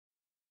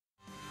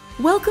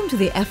Welcome to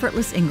the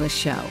Effortless English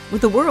Show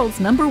with the world's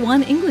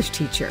 #1 English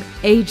teacher,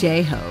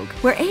 AJ Hoge,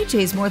 where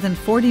AJ's more than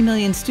 40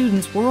 million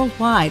students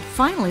worldwide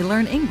finally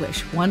learn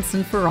English once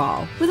and for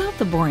all, without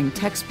the boring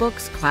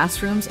textbooks,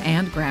 classrooms,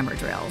 and grammar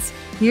drills.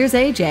 Here's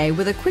AJ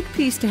with a quick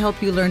piece to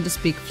help you learn to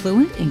speak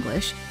fluent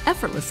English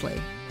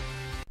effortlessly.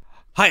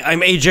 Hi,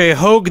 I'm AJ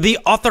Hoge, the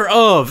author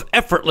of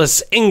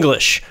Effortless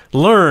English.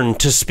 Learn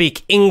to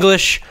speak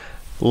English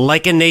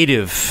like a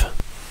native.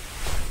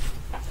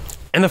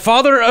 And the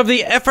father of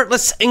the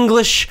Effortless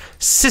English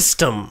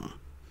system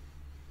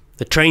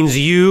that trains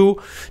you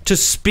to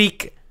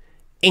speak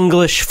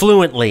English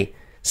fluently,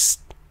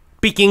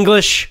 speak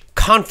English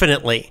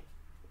confidently.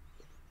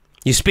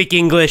 You speak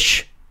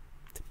English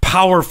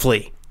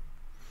powerfully.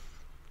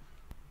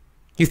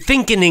 You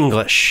think in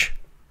English.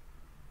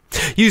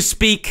 You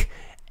speak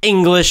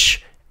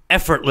English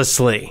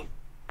effortlessly.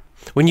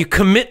 When you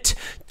commit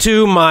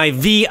to my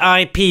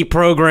VIP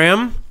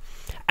program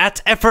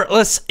at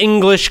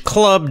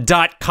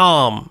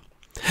effortlessenglishclub.com,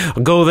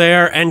 go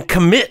there and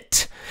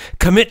commit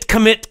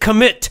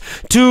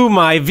to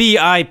my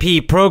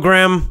VIP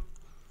program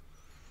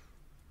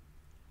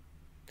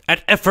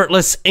at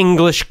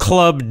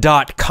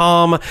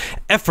effortlessenglishclub.com,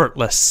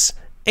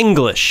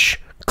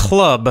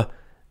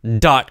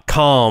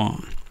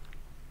 effortlessenglishclub.com.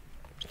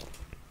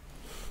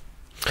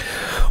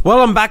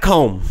 Well, I'm back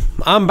home.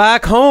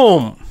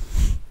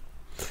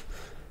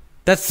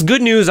 That's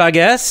good news, I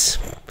guess.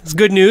 It's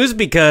good news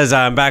because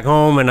I'm back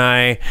home and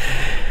I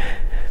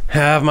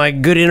have my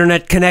good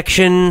internet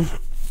connection.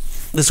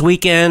 This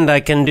weekend, I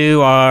can do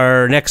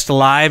our next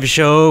live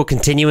show,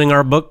 continuing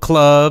our book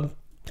club,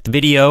 the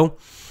video.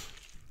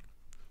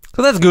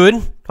 So that's good.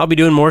 I'll be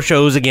doing more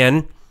shows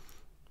again.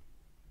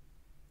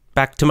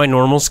 Back to my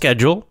normal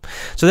schedule.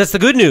 So that's the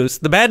good news.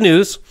 The bad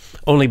news,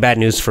 only bad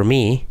news for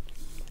me,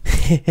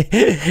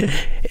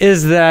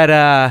 is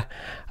that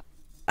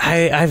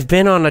I've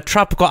been on a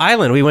tropical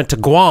island. We went to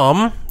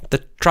Guam, the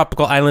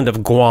tropical island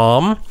of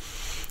Guam,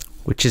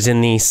 which is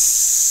in the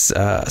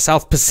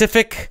South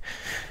Pacific.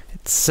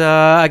 It's,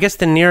 I guess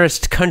the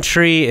nearest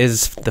country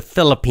is the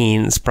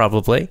Philippines,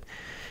 probably.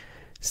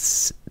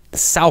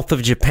 South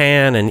of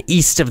Japan and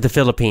east of the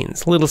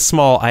Philippines. Little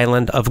small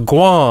island of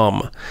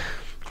Guam.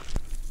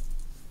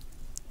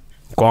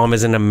 Guam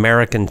is an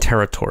American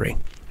territory.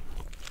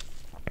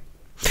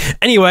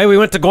 Anyway, we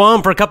went to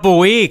Guam for a couple of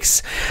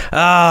weeks.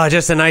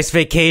 Just a nice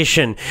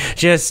vacation.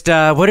 Just,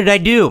 what did I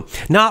do?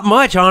 Not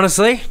much,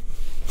 honestly.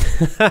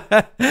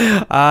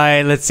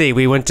 Let's see.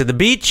 We went to the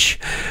beach.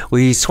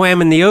 We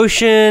swam in the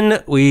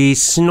ocean. We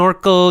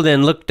snorkeled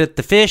and looked at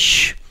the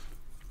fish.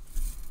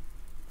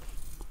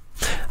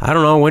 I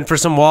don't know, went for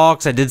some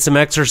walks. I did some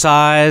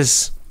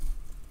exercise.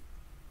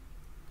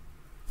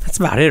 That's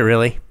about it,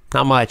 really.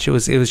 Not much. It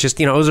was just,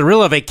 it was a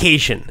real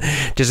vacation.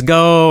 Just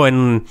go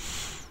and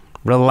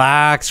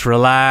relax,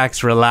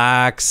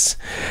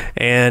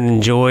 and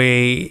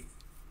enjoy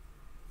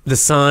the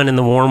sun and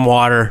the warm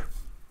water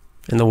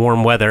and the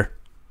warm weather.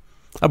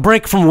 A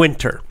break from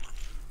winter.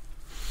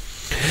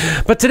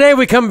 But today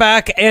we come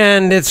back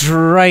and it's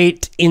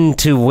right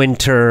into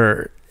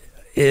winter.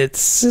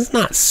 It's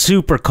not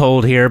super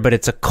cold here, but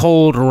it's a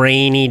cold,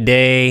 rainy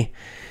day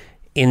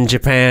in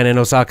Japan, in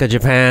Osaka,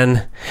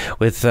 Japan,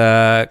 with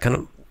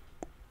kind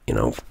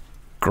of,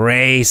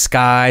 gray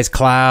skies,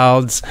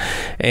 clouds,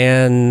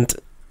 and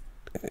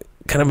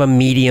kind of a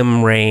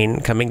medium rain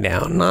coming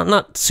down.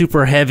 Not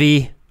super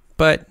heavy,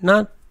 but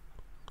not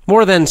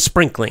more than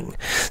sprinkling.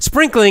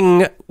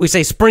 Sprinkling, we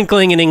say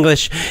sprinkling in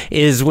English,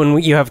 is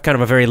when you have kind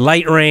of a very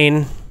light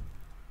rain.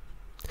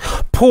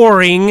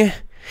 Pouring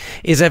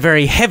is a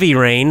very heavy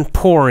rain.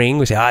 Pouring,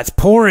 we say, it's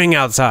pouring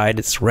outside.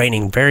 It's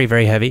raining very,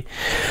 very heavy.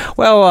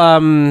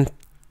 Well,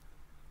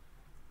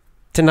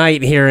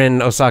 tonight here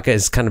in Osaka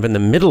is kind of in the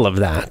middle of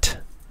that.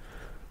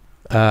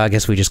 I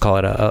guess we just call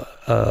it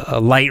a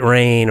light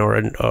rain or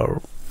a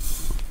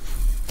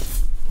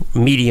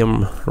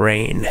medium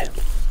rain.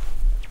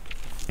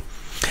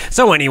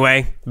 So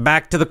anyway,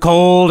 back to the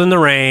cold and the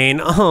rain.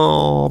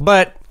 Oh,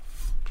 but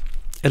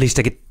at least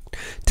I get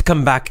to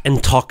come back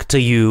and talk to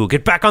you.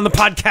 Get back on the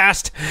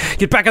podcast.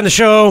 Get back on the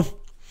show.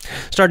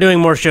 Start doing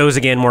more shows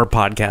again, more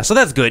podcasts. So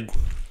that's good.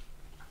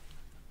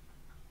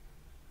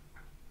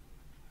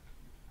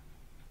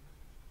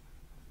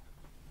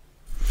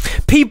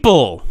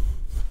 People.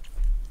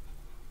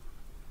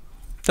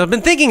 So I've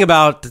been thinking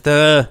about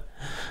the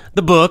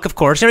book, of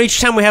course. Each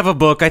time we have a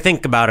book, I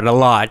think about it a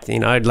lot.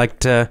 I'd like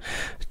to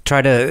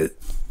try to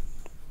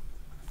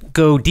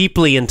go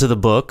deeply into the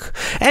book,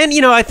 and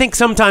I think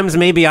sometimes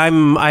maybe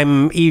I'm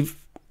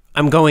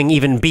going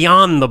even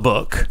beyond the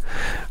book,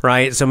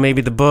 right? So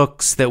maybe the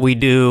books that we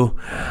do,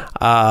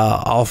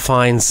 I'll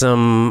find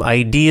some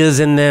ideas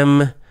in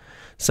them,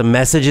 some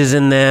messages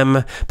in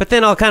them, but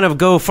then I'll kind of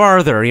go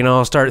farther,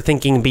 I'll start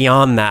thinking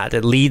beyond that.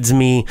 It leads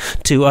me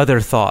to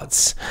other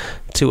thoughts,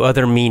 to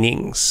other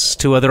meanings,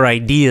 to other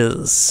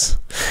ideas.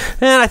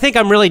 And I think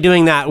I'm really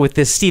doing that with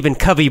this Stephen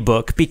Covey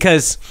book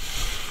because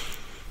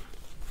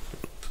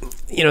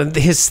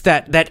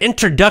that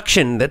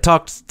introduction that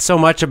talks so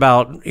much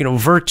about,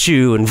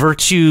 virtue and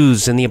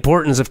virtues and the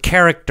importance of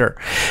character.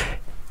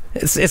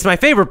 It's my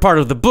favorite part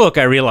of the book,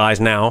 I realize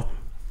now,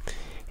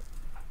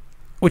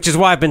 which is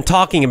why I've been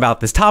talking about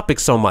this topic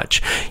so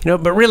much.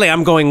 But really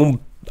I'm going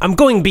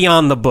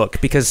beyond the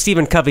book, because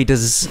Stephen Covey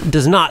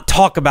does not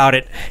talk about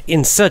it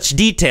in such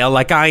detail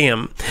like I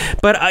am.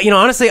 But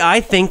honestly,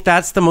 I think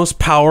that's the most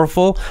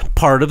powerful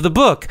part of the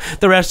book.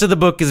 The rest of the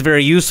book is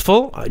very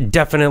useful,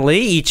 definitely.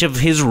 Each of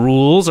his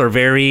rules are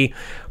very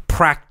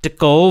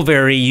practical,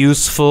 very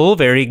useful,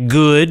 very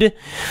good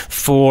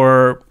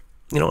for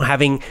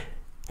having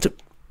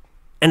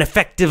an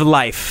effective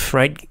life,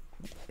 right?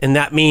 And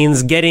that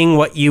means getting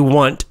what you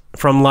want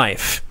from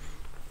life.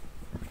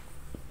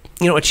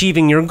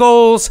 Achieving your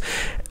goals,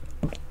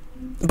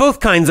 both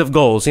kinds of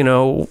goals,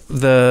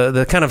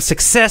 the kind of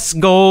success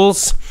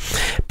goals,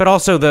 but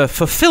also the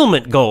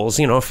fulfillment goals,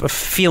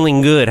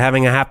 feeling good,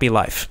 having a happy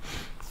life.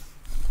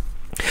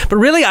 But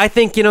really, I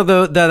think,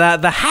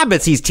 the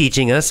habits he's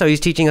teaching us, so he's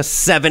teaching us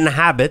 7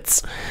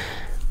 habits.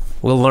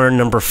 We'll learn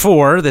number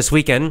 4 this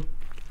weekend.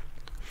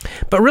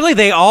 But really,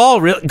 they all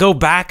go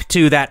back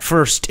to that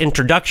first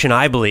introduction,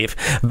 I believe,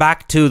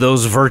 back to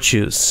those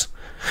virtues,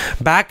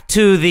 back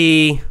to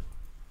the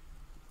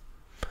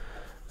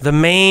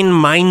main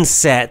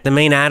mindset, the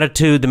main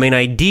attitude, the main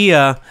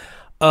idea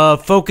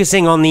of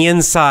focusing on the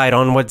inside,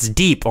 on what's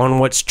deep, on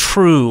what's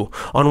true,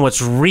 on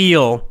what's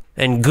real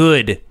and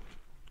good.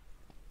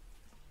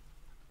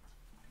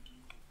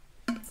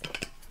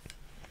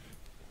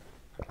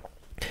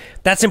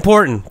 That's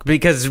important,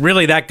 because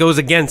really that goes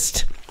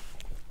against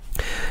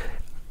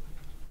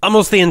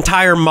almost the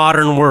entire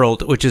modern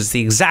world, which is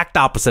the exact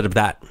opposite of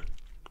that.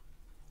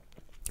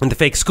 And the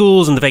fake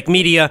schools and the fake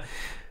media,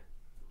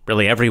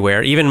 really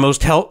everywhere, even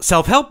most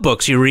self-help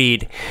books you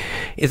read,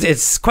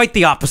 it's quite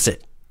the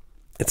opposite.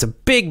 It's a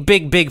big,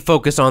 big, big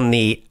focus on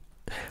the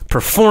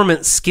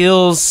performance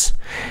skills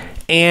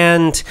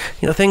and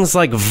things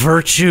like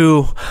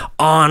virtue,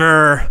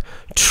 honor,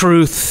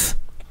 truth.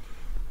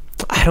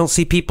 I don't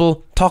see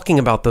people talking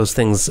about those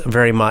things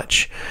very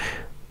much.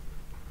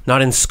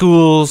 Not in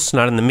schools,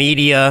 not in the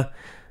media,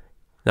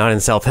 not in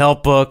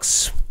self-help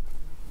books.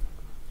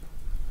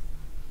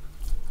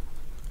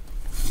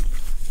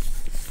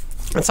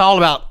 It's all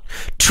about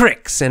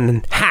tricks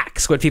and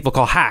hacks, what people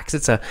call hacks.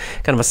 It's a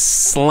kind of a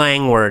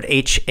slang word,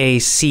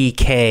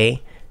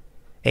 H-A-C-K.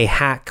 A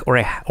hack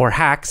or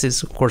hacks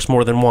is, of course,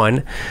 more than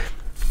one.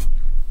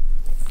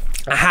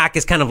 A hack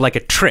is kind of like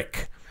a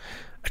trick.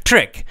 A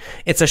trick.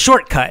 It's a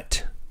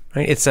shortcut,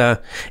 right? It's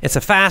a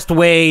fast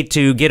way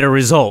to get a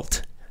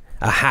result.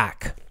 A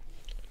hack.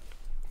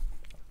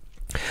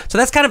 So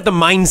that's kind of the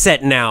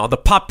mindset now, the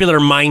popular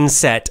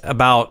mindset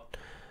about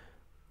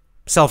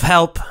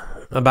self-help,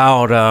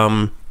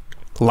 about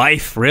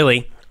life,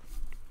 really.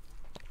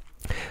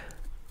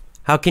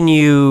 How can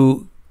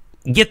you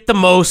get the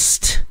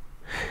most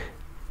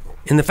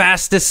in the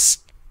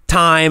fastest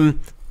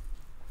time,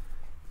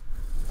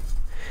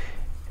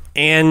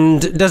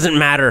 and it doesn't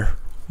matter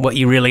what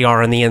you really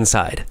are on the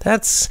inside?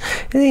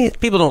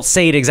 People don't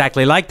say it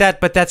exactly like that,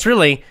 but that's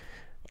really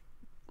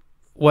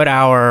what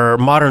our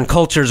modern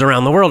cultures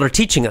around the world are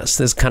teaching us,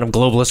 this kind of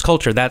globalist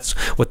culture. That's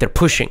what they're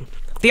pushing.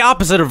 The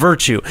opposite of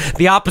virtue,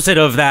 the opposite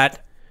of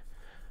that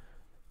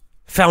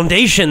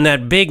foundation,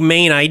 that big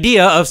main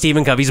idea of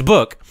Stephen Covey's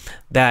book,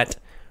 that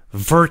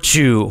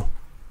virtue,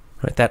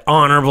 right? That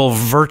honorable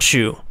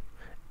virtue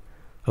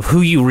of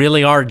who you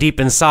really are deep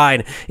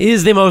inside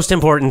is the most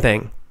important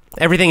thing.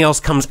 Everything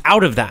else comes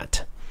out of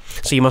that.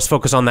 So you must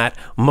focus on that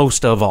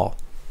most of all.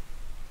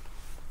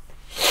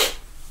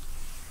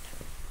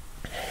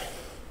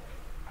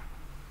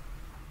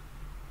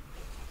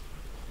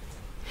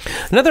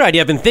 Another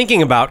idea I've been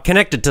thinking about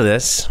connected to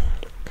this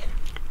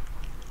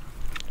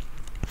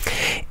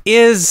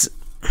is,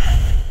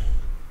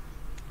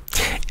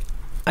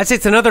 I'd say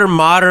it's another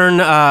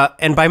modern,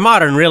 and by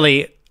modern,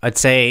 really, I'd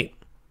say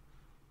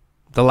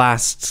the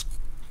last,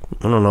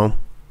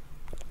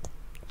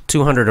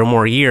 200 or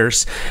more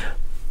years.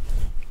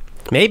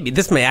 Maybe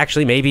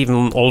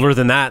even older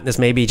than that. This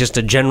may be just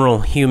a general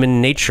human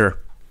nature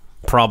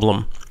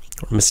problem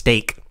or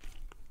mistake.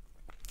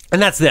 And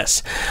that's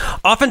this.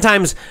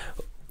 Oftentimes,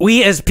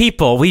 we as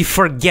people, we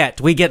forget,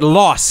 we get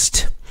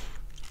lost.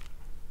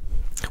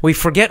 We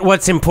forget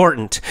what's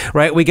important,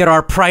 right? We get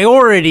our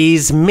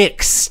priorities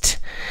mixed.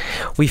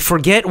 We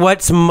forget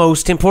what's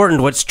most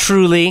important, what's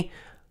truly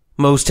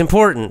most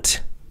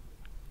important.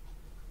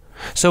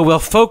 So we'll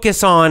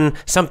focus on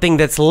something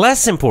that's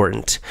less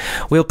important.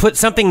 We'll put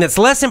something that's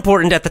less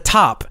important at the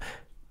top.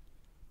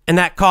 And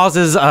that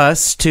causes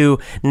us to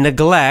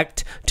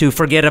neglect, to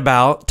forget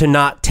about, to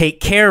not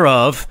take care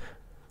of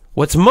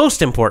what's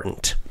most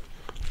important.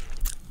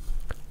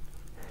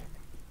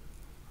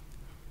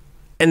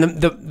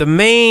 And the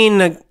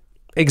main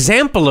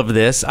example of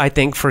this, I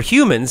think, for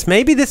humans,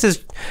 maybe this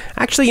is,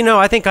 actually,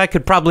 I think I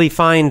could probably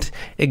find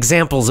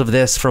examples of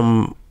this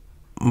from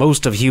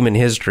most of human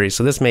history.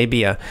 So this may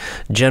be a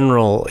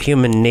general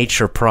human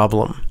nature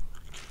problem.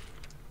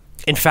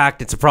 In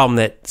fact, it's a problem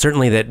that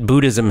certainly that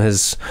Buddhism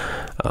has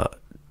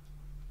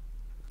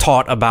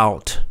taught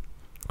about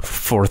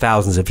for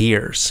thousands of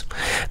years.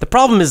 The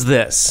problem is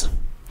this.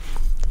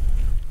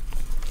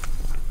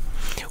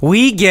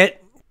 We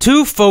get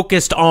too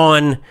focused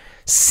on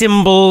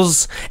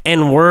symbols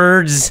and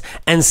words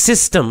and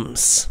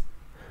systems.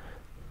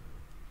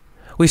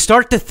 We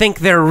start to think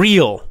they're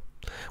real.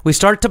 We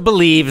start to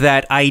believe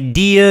that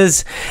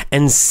ideas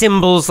and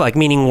symbols, like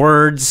meaning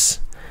words,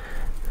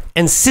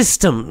 and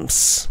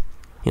systems,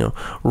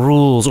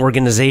 rules,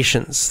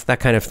 organizations, that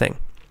kind of thing.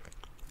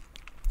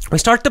 We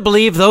start to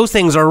believe those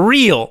things are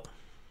real.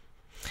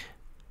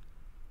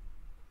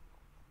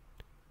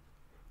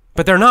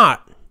 But they're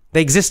not.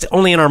 They exist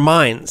only in our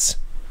minds.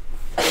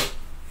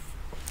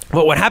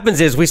 But what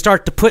happens is we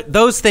start to put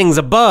those things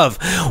above.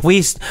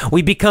 We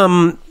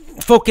become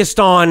focused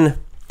on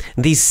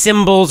these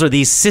symbols or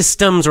these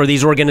systems or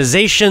these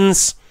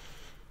organizations.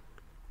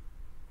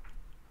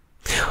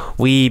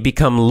 We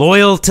become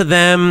loyal to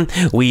them.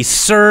 We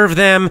serve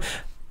them,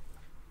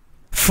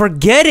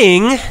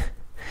 forgetting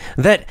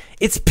that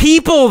it's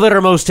people that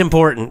are most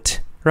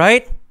important,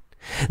 right?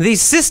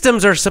 These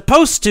systems are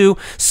supposed to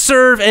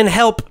serve and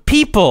help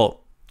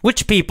people.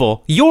 Which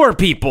people? Your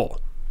people.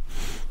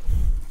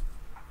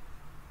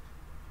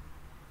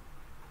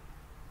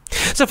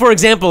 So, for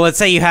example, let's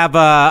say you have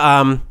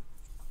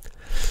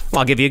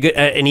I'll give you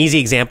an easy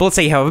example. Let's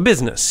say you have a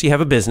business. You have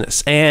a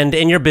business. And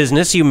in your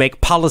business, you make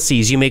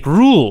policies. You make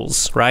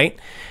rules, right?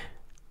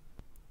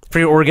 For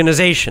your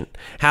organization.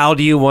 How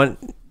do you want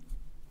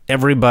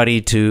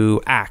everybody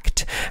to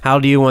act? How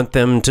do you want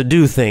them to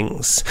do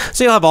things?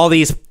 So you'll have all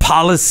these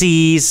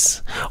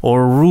policies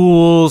or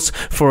rules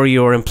for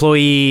your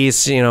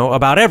employees,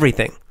 about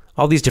everything.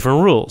 All these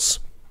different rules.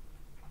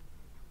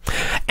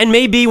 And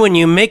maybe when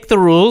you make the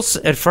rules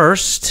at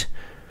first,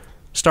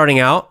 starting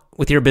out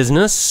with your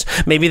business,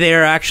 maybe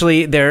they're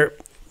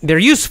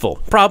useful.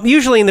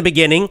 Usually in the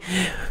beginning,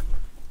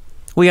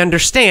 we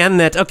understand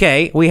that,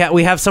 okay, we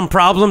have some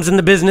problems in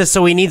the business,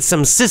 so we need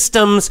some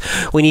systems,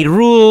 we need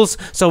rules,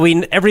 so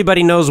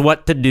everybody knows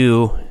what to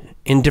do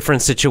in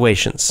different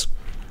situations.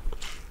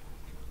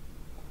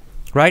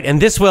 Right?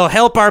 And this will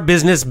help our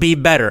business be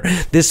better.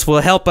 This will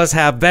help us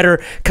have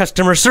better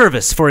customer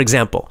service, for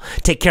example.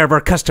 Take care of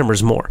our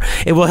customers more.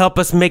 It will help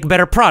us make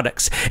better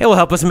products. It will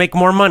help us make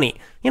more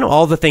money.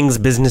 All the things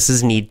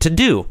businesses need to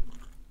do.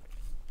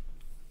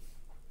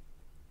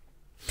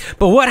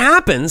 But what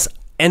happens,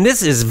 and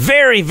this is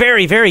very,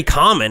 very, very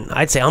common,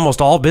 I'd say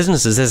almost all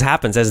businesses, this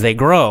happens as they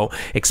grow,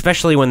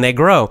 especially when they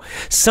grow.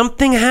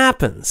 Something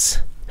happens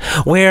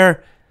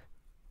where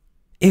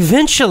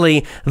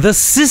eventually, the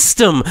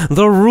system,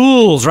 the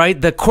rules, right?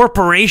 The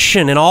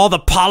corporation and all the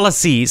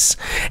policies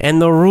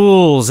and the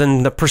rules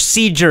and the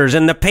procedures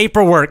and the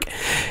paperwork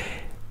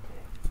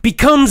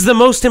becomes the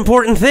most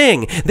important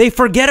thing. They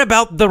forget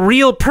about the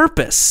real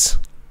purpose.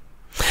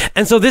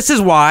 And so this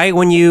is why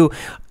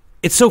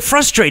it's so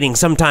frustrating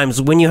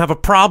sometimes when you have a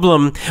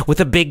problem with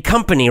a big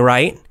company,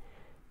 right?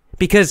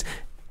 Because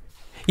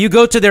you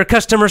go to their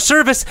customer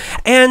service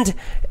and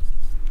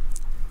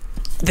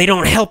they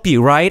don't help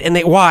you, right? And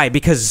why?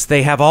 Because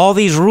they have all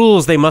these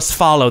rules they must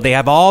follow. They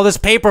have all this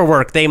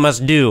paperwork they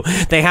must do.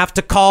 They have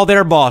to call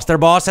their boss. Their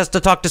boss has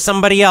to talk to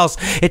somebody else.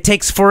 It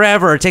takes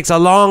forever. It takes a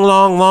long,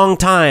 long, long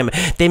time.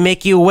 They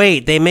make you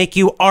wait. They make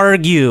you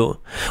argue.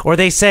 Or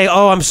they say,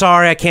 oh, I'm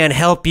sorry, I can't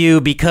help you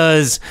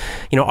because,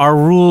 our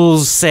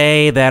rules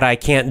say that I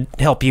can't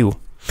help you.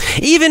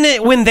 Even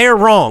when they're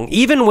wrong,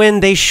 even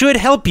when they should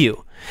help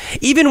you.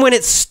 Even when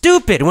it's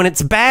stupid, when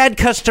it's bad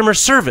customer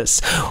service,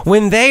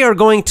 when they are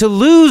going to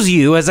lose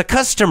you as a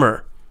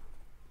customer.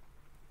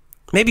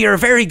 Maybe you're a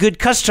very good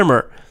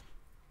customer,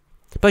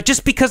 but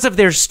just because of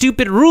their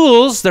stupid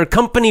rules, their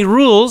company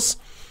rules,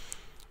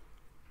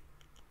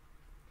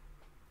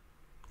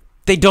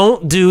 they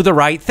don't do the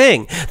right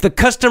thing. The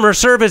customer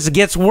service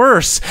gets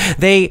worse.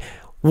 They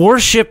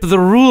worship the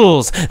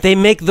rules. They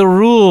make the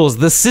rules,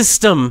 the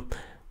system,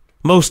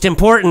 most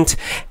important.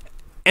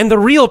 And the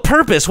real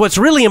purpose, what's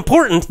really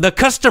important, the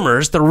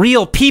customers, the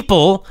real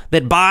people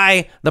that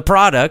buy the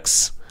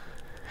products,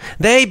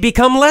 they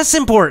become less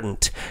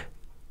important.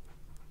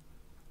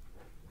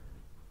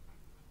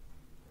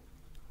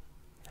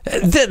 I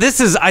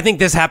think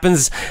this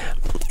happens,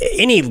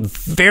 any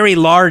very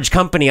large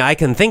company I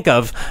can think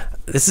of,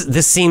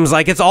 this seems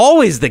like it's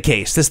always the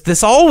case.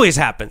 This always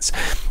happens.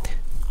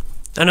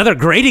 Another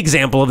great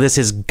example of this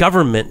is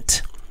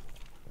government.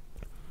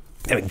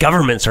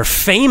 Governments are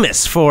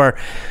famous for,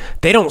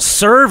 they don't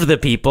serve the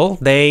people,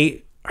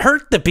 they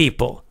hurt the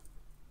people.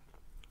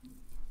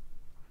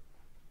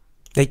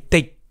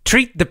 They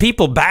treat the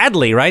people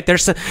badly, right?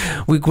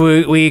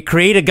 We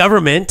create a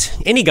government,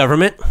 any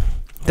government,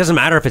 doesn't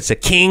matter if it's a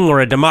king or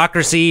a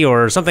democracy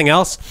or something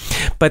else,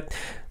 but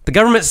the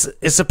government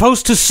is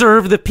supposed to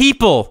serve the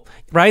people,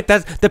 right?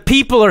 The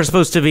people are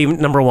supposed to be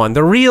number one,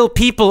 the real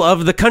people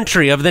of the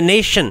country, of the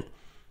nation.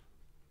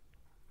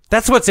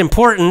 That's what's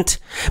important.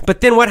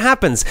 But then what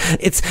happens?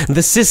 It's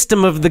the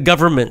system of the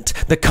government,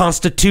 the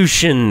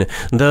constitution,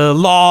 the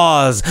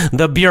laws,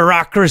 the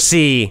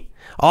bureaucracy,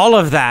 all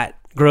of that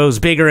grows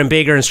bigger and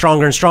bigger and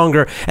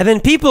stronger. And then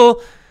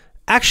people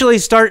actually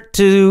start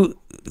to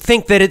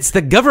think that it's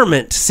the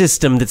government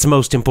system that's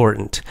most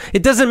important.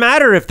 It doesn't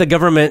matter if the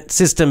government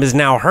system is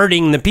now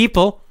hurting the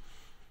people.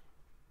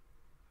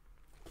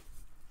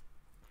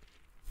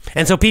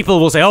 And so people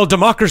will say, oh,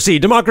 democracy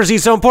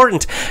is so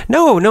important.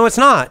 No, it's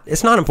not.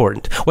 It's not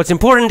important. What's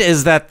important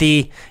is that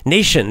the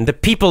nation, the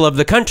people of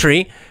the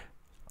country,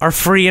 are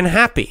free and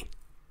happy.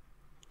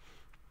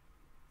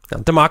 Now,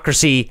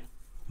 democracy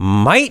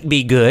might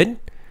be good,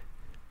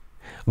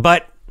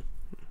 but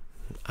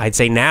I'd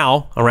say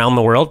now, around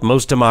the world,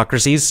 most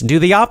democracies do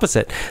the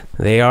opposite.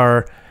 They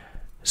are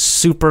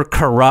super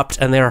corrupt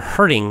and they're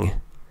hurting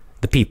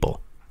the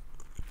people.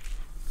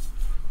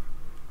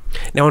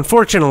 Now,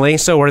 unfortunately,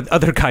 so are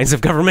other kinds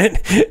of government.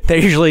 They're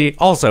usually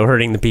also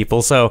hurting the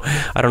people. So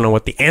I don't know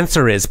what the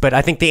answer is, but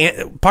I think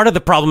part of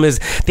the problem is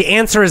the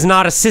answer is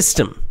not a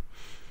system.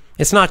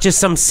 It's not just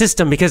some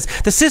system, because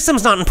the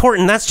system's not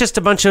important. That's just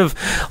a bunch of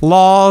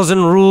laws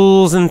and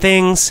rules and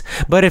things.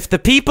 But if the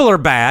people are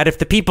bad, if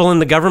the people in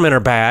the government are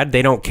bad,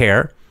 they don't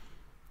care.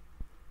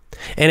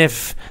 And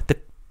if the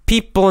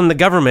people in the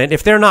government,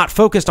 if they're not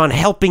focused on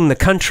helping the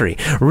country,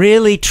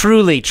 really,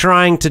 truly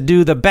trying to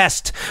do the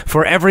best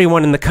for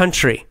everyone in the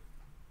country,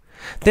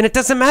 then it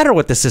doesn't matter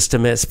what the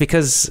system is,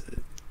 because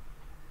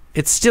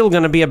it's still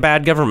going to be a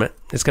bad government.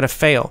 It's going to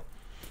fail.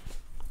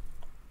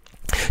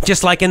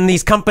 Just like in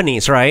these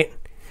companies, right?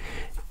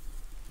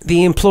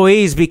 The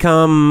employees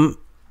become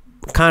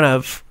kind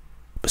of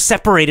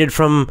separated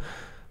from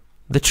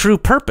the true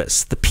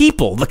purpose. The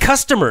people, the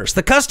customers.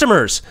 The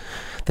customers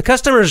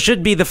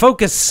should be the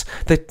focus,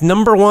 the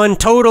number one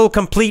total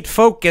complete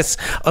focus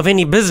of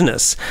any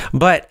business.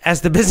 But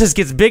as the business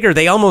gets bigger,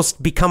 they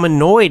almost become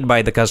annoyed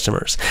by the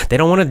customers. They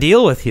don't want to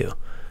deal with you.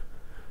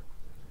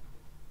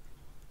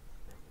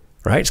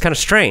 Right? It's kind of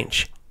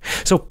strange.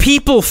 So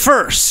people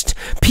first.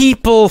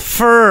 People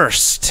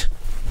first.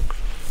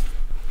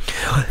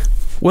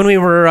 When we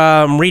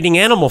were reading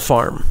Animal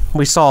Farm,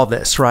 we saw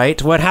this,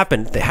 right? What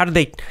happened? How did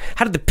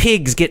the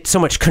pigs get so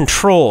much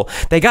control?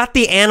 They got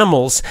the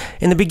animals.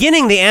 In the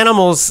beginning, the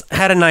animals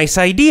had a nice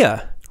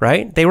idea,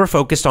 right? They were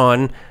focused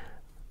on,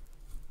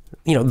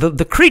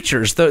 the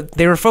creatures.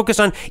 They were focused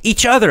on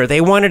each other.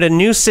 They wanted a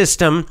new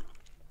system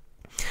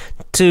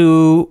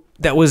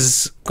that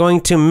was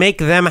going to make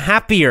them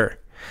happier,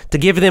 to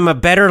give them a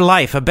better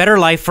life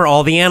for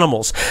all the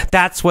animals.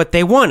 That's what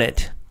they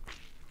wanted.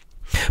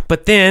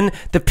 But then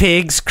the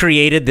pigs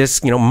created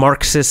this,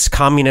 Marxist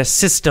communist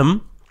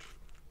system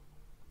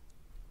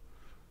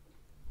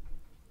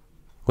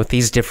with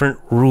these different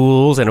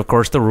rules. And of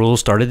course, the rules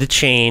started to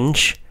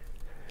change.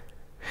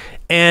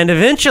 And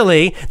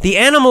eventually, the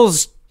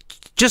animals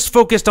just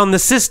focused on the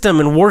system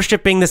and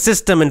worshiping the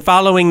system and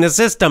following the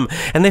system.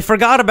 And they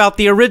forgot about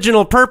the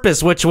original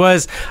purpose, which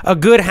was a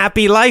good,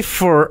 happy life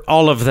for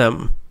all of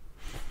them.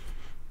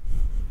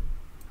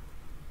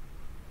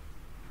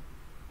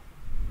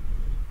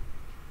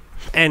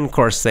 And of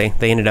course, they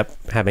ended up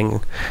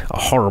having a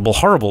horrible,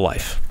 horrible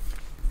life.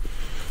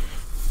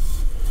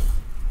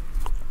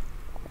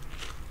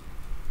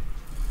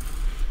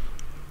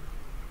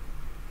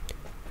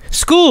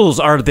 Schools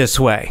are this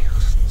way.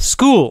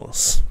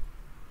 Schools.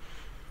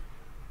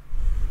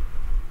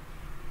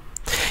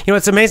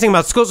 What's amazing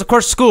about schools, of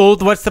course, school,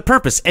 what's the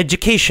purpose?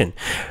 Education.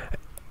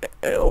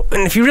 And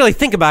if you really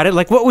think about it,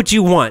 what would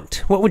you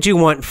want? What would you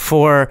want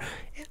for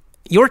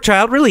your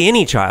child, really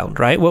any child,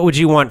 right? What would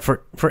you want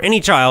for any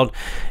child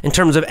in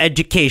terms of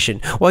education?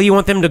 Well, you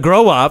want them to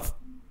grow up,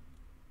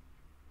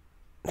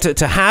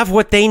 to have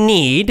what they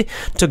need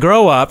to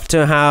grow up,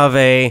 to have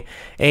a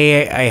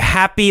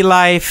happy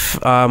life,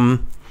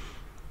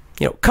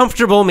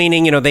 comfortable,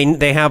 meaning,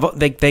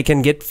 they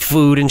can get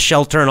food and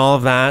shelter and all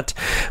of that,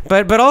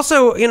 but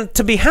also,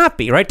 to be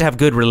happy, right? To have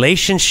good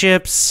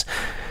relationships,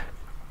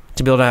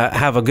 to be able to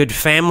have a good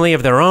family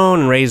of their own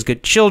and raise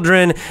good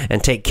children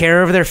and take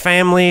care of their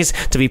families,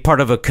 to be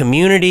part of a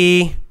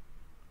community,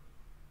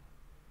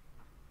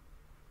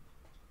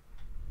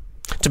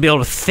 to be able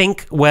to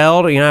think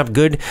well, to have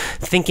good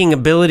thinking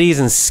abilities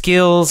and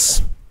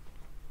skills,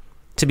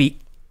 to be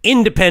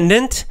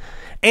independent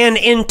and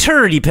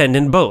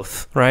interdependent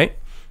both, right?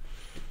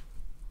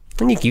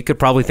 And you could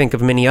probably think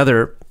of many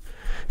other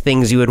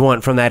things you would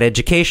want from that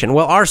education.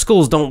 Well, our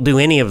schools don't do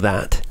any of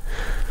that.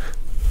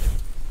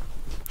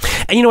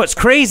 And what's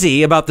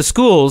crazy about the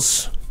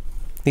schools,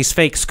 these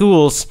fake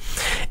schools,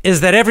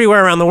 is that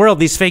everywhere around the world,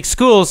 these fake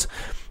schools,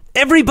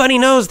 everybody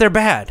knows they're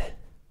bad.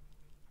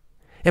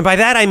 And by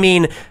that I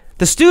mean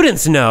the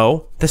students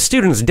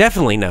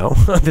definitely know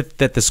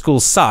that the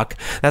schools suck.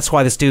 That's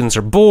why the students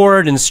are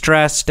bored and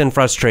stressed and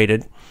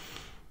frustrated.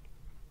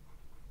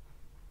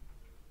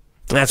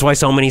 That's why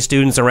so many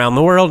students around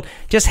the world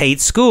just hate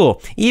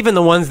school. Even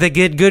the ones that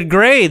get good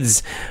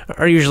grades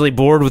are usually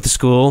bored with the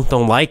school,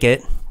 don't like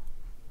it.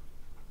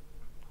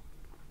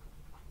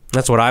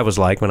 That's what I was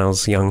like when I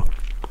was young.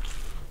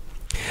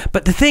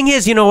 But the thing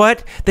is, you know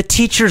what? The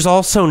teachers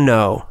also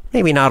know.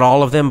 Maybe not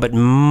all of them, but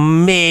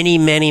many,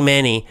 many,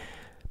 many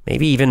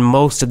maybe even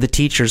most of the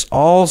teachers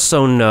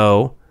also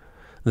know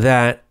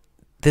that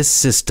this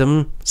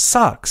system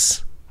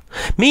sucks.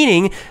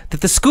 Meaning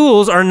that the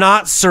schools are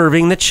not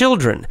serving the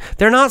children.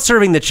 They're not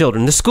serving the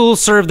children. The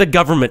schools serve the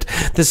government.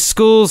 The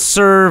schools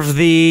serve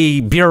the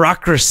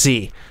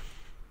bureaucracy.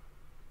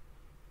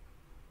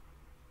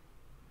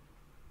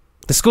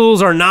 The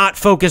schools are not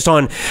focused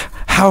on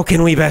how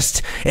can we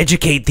best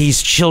educate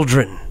these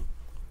children.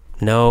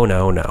 No,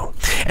 no, no.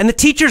 And the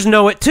teachers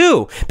know it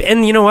too.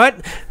 And you know what?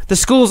 The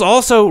schools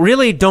also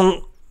really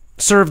don't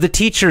serve the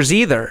teachers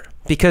either,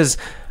 because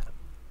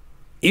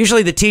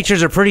usually the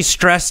teachers are pretty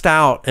stressed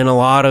out in a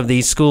lot of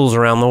these schools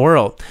around the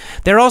world.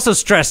 They're also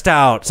stressed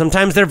out.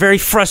 Sometimes they're very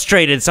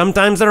frustrated.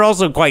 Sometimes they're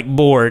also quite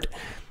bored.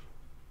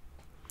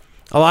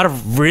 A lot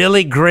of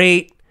really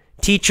great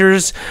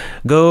teachers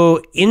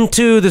go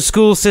into the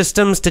school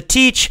systems to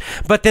teach,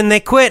 but then they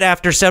quit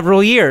after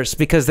several years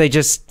because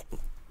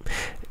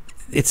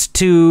it's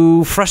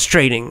too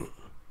frustrating.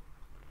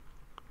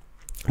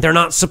 They're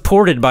not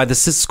supported by the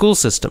school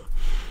system.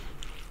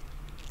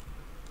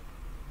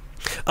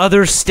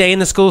 Others stay in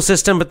the school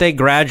system, but they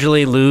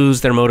gradually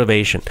lose their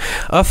motivation.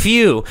 A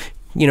few,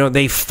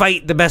 they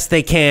fight the best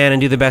they can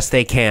and do the best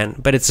they can,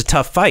 but it's a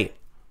tough fight.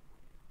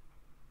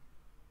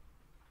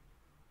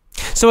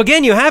 So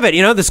again, you have it.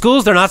 The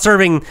schools, they're not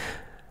serving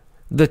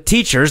the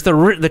teachers.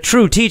 The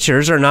true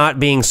teachers are not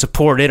being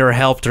supported or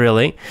helped,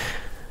 really.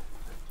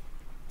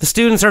 The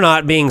students are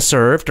not being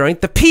served, right?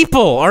 The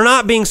people are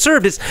not being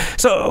served. It's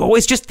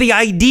just the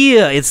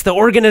idea. It's the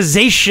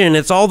organization.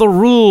 It's all the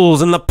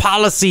rules and the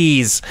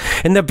policies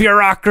and the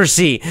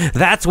bureaucracy.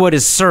 That's what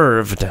is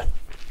served.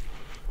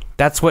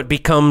 That's what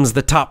becomes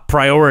the top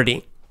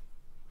priority.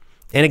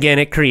 And again,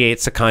 it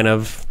creates a kind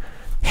of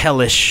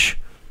hellish,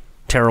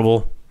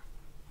 terrible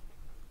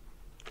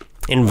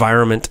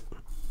environment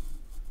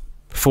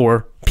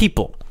for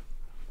people.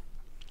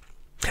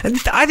 And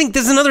I think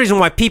this is another reason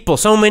why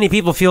so many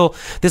people feel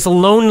this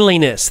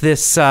loneliness,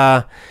 this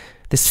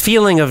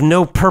feeling of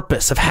no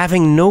purpose, of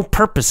having no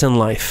purpose in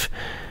life,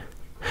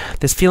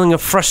 this feeling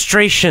of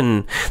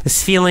frustration,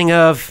 this feeling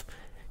of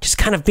just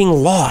kind of being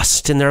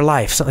lost in their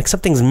life, like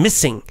something's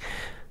missing.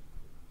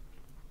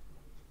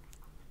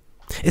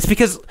 It's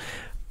because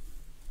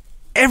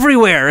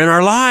everywhere in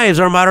our lives,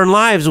 our modern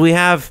lives, we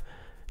have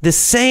the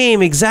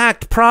same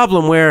exact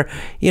problem where,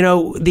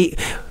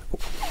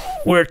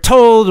 we're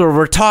told or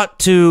we're taught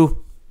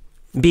to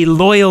be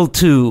loyal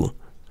to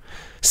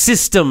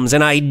systems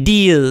and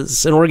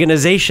ideas and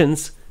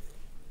organizations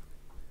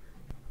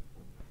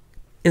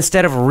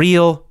instead of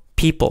real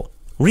people,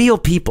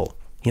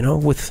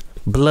 with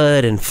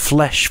blood and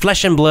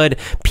flesh and blood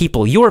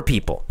people, your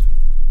people.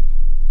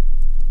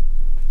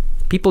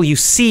 People you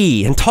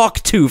see and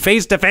talk to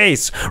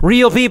face,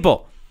 real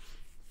people.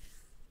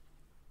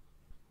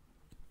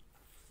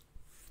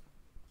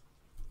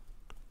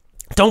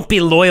 Don't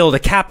be loyal to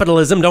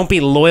capitalism. Don't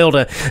be loyal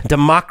to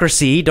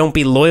democracy. Don't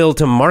be loyal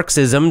to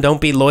Marxism. Don't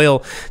be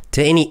loyal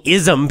to any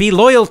ism. Be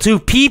loyal to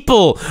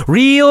people,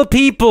 real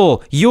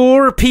people,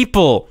 your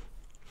people.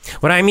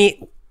 What I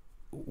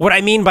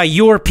mean by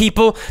your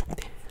people,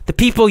 the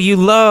people you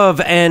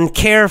love and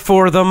care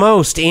for the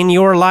most in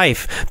your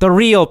life, the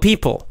real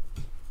people.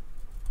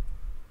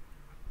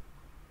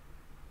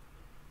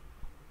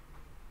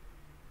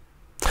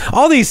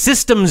 All these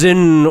systems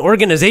and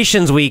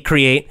organizations we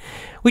create,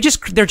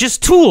 they're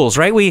just tools,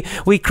 right?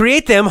 We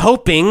create them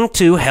hoping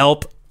to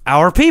help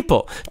our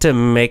people, to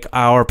make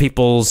our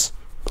people's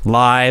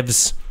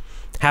lives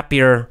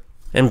happier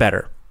and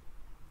better.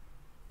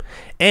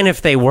 And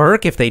if they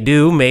work, if they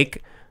do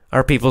make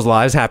our people's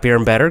lives happier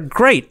and better,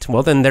 great.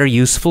 Well, then they're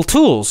useful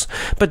tools.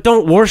 But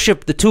don't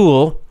worship the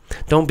tool.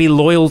 Don't be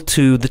loyal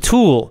to the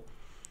tool.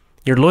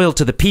 You're loyal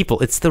to the people.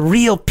 It's the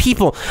real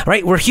people,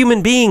 right? We're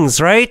human beings,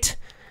 right?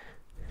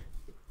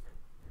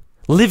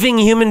 Living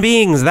human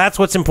beings, that's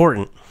what's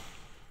important.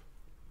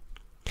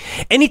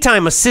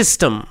 Anytime a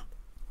system,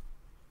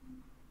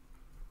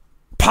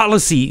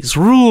 policies,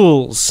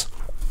 rules,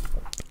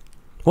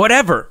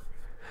 whatever,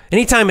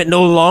 anytime it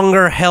no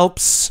longer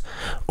helps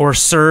or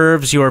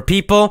serves your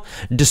people,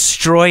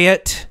 destroy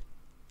it,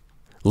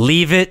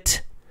 leave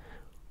it,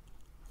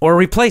 or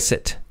replace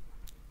it.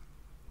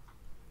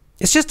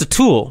 It's just a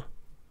tool.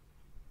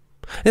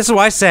 This is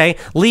why I say,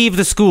 leave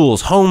the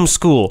schools,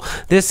 homeschool.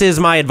 This is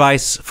my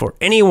advice for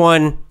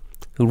anyone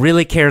who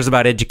really cares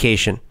about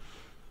education.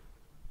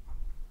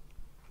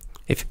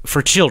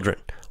 For children,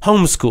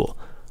 homeschool,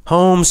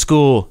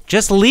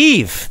 just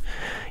leave.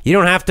 You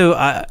don't have to,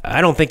 I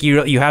don't think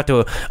you have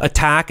to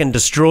attack and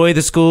destroy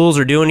the schools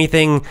or do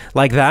anything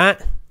like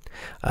that.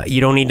 You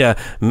don't need to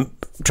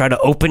try to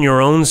open your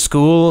own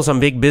school,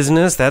 some big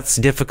business. That's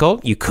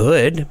difficult. You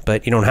could,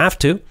 but you don't have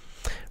to.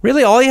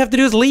 Really, all you have to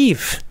do is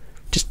leave.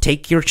 Just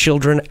take your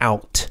children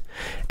out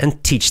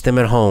and teach them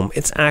at home.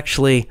 It's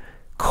actually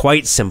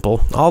quite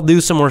simple. I'll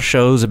do some more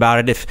shows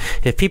about it.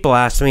 If people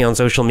ask me on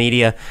social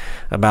media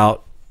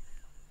about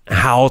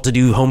how to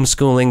do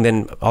homeschooling,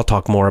 then I'll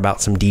talk more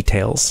about some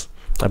details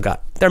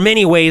There are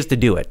many ways to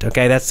do it,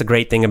 okay? That's the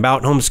great thing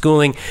about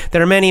homeschooling.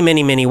 There are many,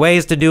 many, many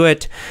ways to do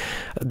it,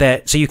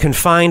 so you can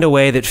find a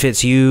way that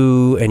fits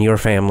you and your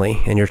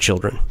family and your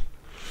children.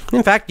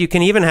 In fact, you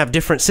can even have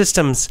different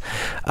systems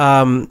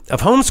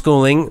of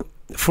homeschooling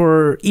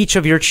for each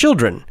of your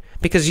children,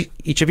 because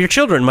each of your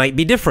children might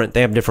be different.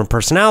 They have different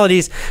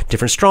personalities,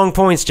 different strong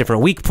points,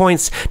 different weak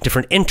points,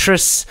 different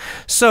interests.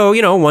 So,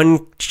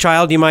 one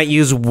child, you might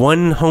use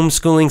one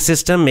homeschooling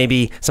system,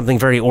 maybe something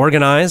very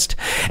organized,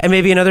 and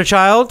maybe another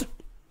child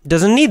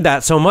doesn't need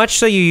that so much,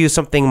 so you use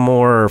something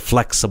more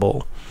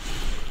flexible.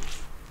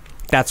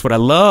 That's what I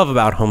love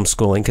about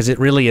homeschooling, because it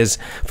really is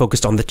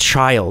focused on the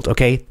child,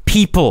 okay?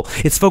 People.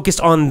 It's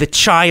focused on the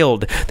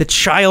child. The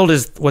child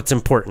is what's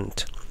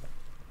important.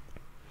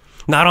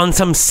 Not on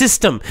some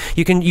system.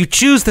 You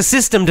choose the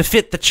system to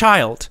fit the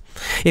child.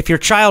 If your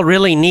child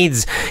really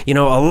needs, a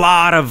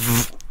lot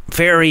of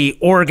very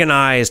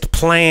organized,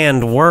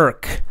 planned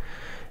work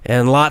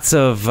and lots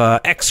of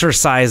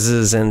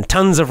exercises and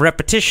tons of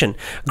repetition,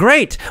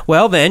 great.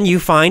 Well, then you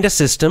find a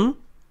system.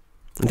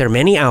 There are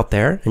many out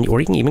there, or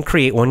you can even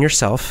create one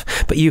yourself.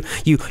 But you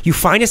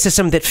find a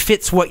system that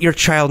fits what your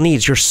child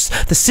needs.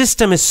 The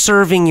system is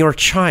serving your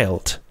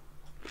child.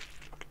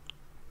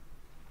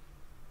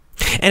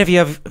 And if you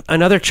have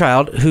another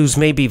child who's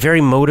maybe very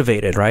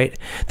motivated, right?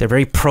 They're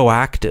very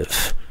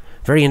proactive,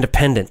 very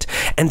independent,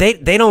 and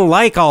they don't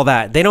like all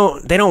that. They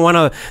don't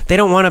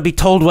want to be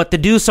told what to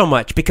do so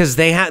much, because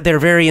they're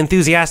very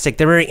enthusiastic,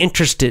 they're very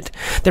interested,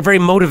 they're very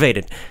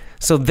motivated.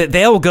 So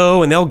they'll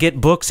go and they'll get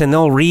books and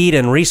they'll read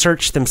and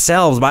research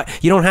themselves, but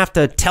you don't have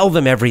to tell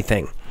them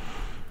everything.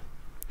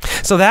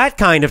 So that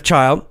kind of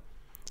child,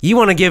 you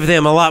want to give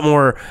them a lot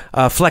more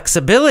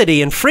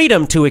flexibility and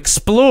freedom to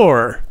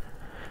explore.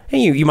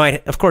 And you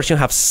might, of course, you'll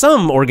have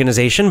some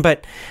organization,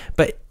 but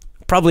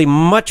probably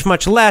much,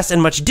 much less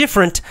and much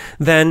different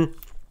than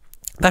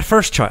that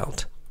first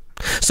child.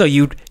 So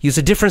you use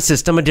a different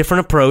system, a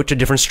different approach, a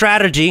different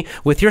strategy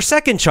with your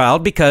second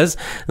child, because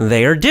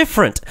they are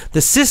different.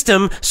 The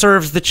system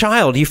serves the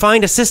child. You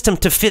find a system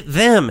to fit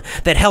them,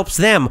 that helps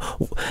them.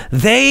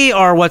 They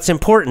are what's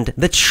important.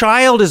 The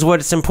child is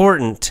what's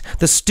important.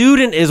 The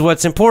student is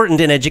what's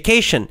important in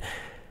education,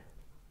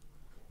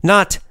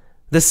 not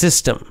the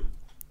system.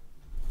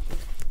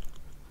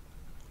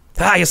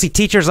 You'll see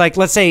teachers, like,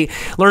 let's say,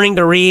 learning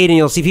to read, and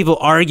you'll see people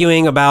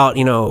arguing about,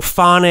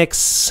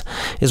 phonics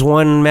is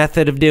one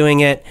method of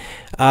doing it.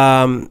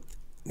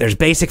 There's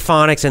basic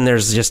phonics, and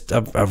there's just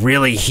a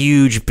really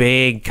huge,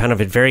 big, kind of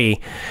a very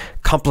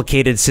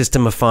complicated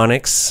system of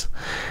phonics.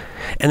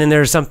 And then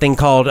there's something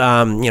called,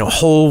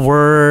 whole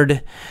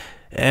word,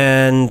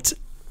 and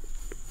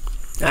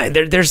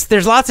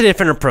there's lots of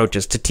different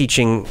approaches to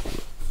teaching.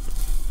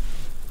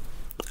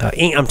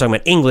 I'm talking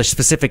about English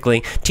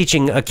specifically,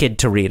 teaching a kid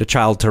to read, a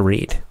child to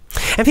read.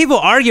 And people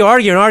argue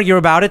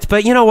about it,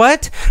 but you know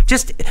what?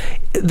 Just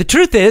the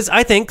truth is,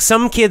 I think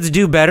some kids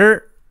do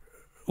better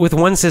with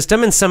one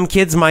system and some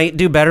kids might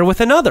do better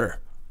with another.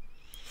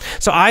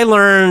 So I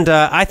learned,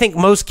 I think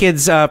most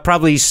kids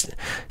probably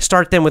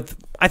start them with,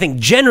 I think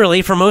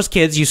generally for most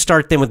kids, you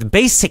start them with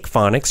basic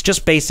phonics,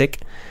 just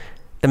basic,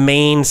 the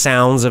main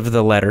sounds of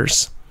the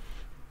letters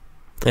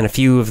and a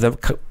few of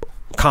the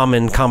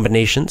common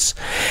combinations,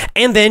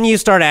 and then you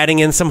start adding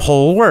in some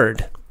whole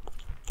word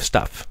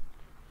stuff.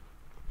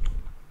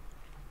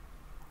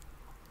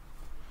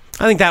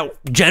 I think that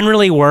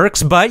generally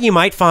works, but you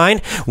might find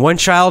one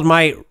child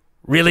might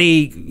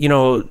really,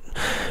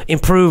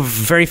 improve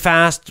very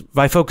fast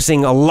by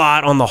focusing a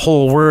lot on the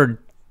whole word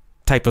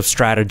type of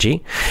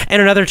strategy,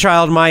 and another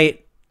child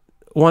might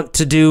want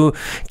to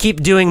keep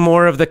doing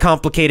more of the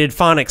complicated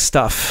phonics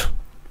stuff.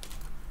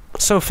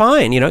 So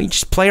fine, you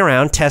just play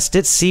around, test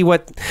it, see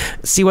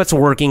what's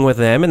working with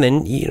them, and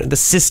then the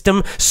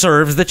system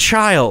serves the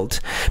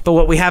child. But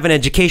what we have in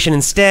education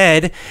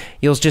instead,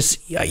 you'll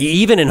just,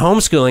 even in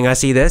homeschooling, I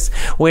see this,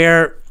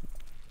 where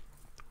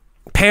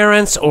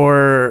parents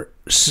or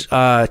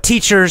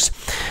teachers,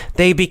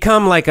 they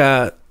become like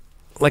a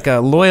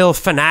loyal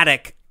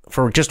fanatic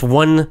for just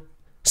one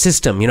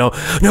system. No,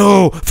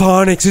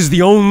 phonics is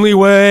the only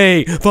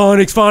way.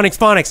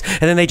 Phonics.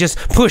 And then they just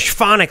push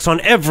phonics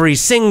on every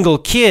single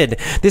kid.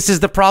 This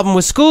is the problem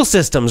with school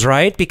systems,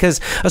 right?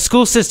 Because a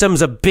school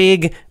system's a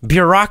big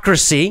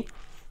bureaucracy.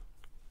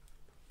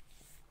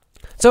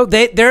 So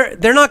they're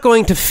not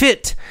going to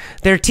fit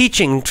their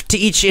teaching to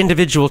each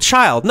individual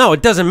child. No,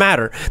 it doesn't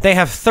matter. They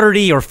have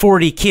 30 or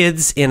 40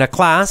 kids in a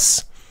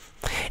class.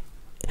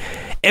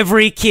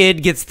 Every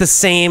kid gets the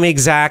same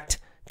exact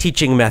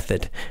teaching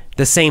method,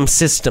 the same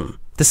system.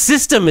 The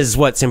system is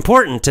what's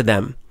important to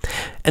them.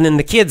 And then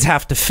the kids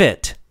have to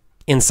fit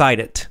inside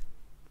it.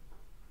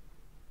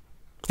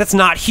 That's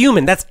not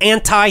human. That's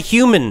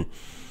anti-human.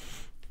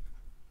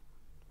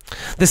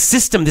 The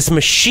system, this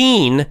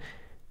machine,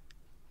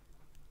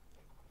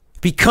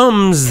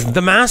 becomes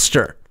the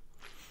master.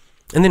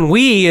 And then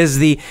we, as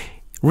the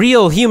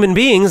real human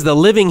beings, the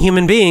living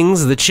human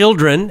beings, the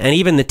children, and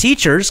even the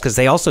teachers, because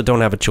they also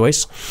don't have a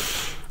choice,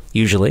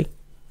 usually,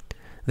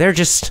 they're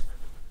just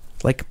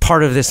like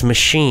part of this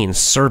machine,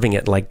 serving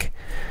it like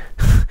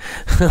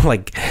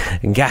like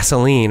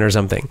gasoline or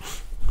something.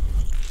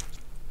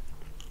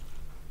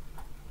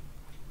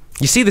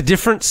 You see the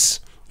difference?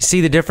 You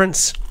see the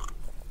difference?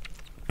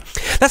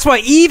 That's why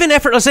even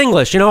Effortless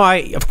English,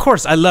 of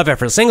course, I love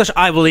Effortless English.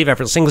 I believe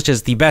Effortless English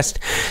is the best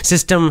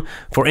system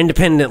for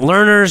independent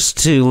learners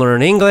to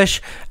learn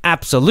English.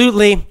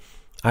 Absolutely.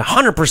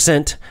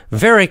 100%,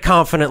 very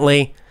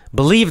confidently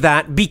believe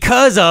that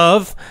because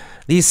of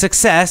the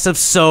success of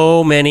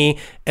so many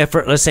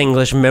Effortless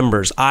English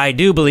members. I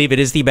do believe it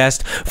is the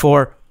best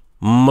for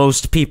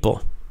most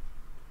people.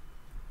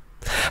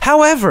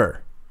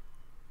 However,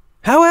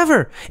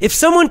 if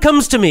someone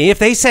comes to me, if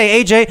they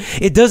say,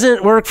 AJ, it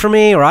doesn't work for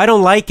me, or I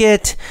don't like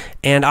it,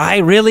 and I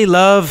really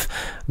love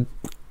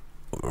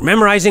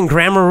memorizing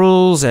grammar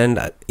rules, and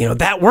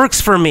that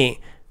works for me,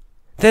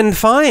 then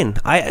fine.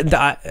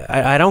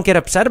 I don't get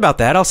upset about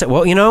that. I'll say,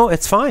 well,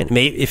 it's fine.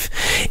 Maybe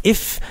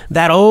if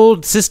that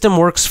old system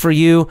works for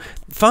you,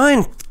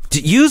 fine.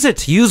 Use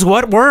it. Use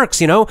what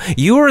works.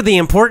 You're the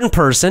important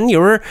person.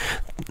 You're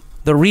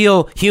the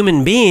real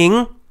human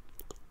being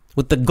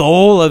with the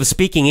goal of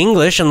speaking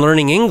English and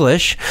learning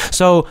English.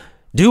 So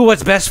do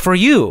what's best for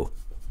you.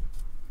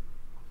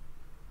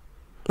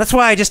 That's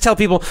why I just tell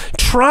people,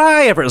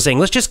 try Effortless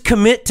English. Just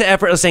commit to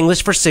Effortless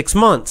English for 6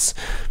 months.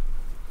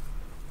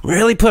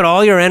 Really put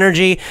all your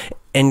energy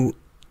and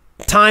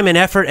time and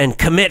effort and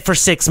commit for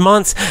 6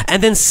 months,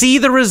 and then see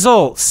the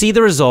result. See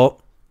the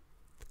result.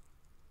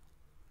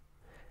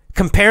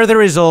 Compare the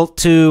result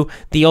to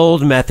the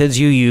old methods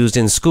you used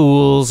in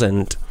schools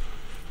and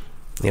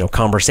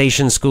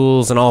conversation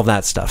schools and all of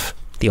that stuff.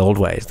 The old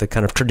ways, the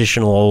kind of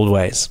traditional old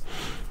ways.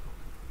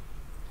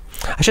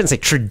 I shouldn't say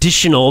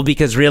traditional,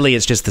 because really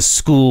it's just the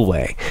school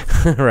way,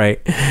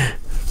 right?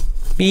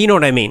 You know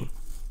what I mean.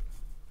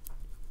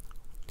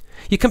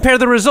 You compare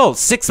the results.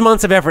 6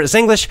 months of Effortless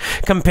English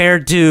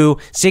compared to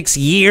 6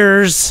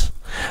 years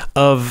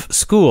of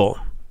school.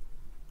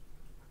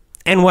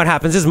 And what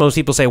happens is most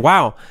people say,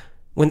 wow,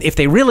 if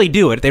they really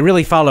do it, they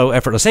really follow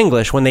Effortless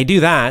English, when they do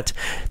that,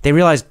 they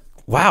realize,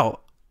 wow,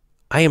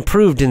 I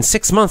improved in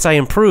 6 months. I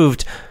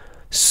improved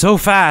so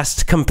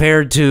fast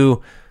compared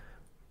to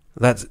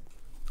that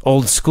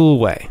old school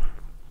way.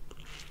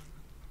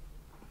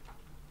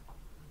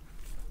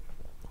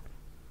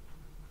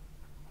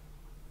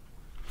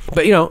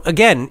 But,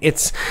 again,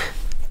 it's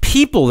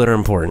people that are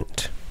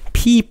important.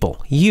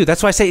 People. You.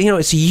 That's why I say,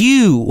 it's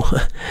you.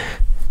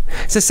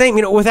 It's the same,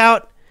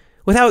 without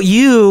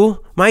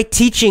you, my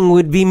teaching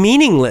would be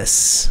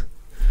meaningless.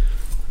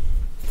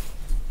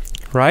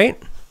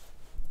 Right?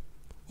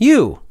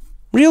 You.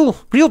 Real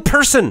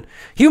person.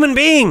 Human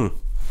being.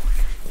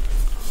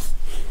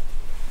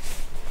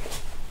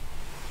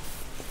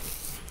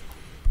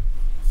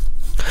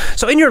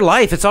 So in your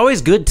life, it's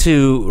always good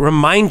to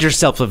remind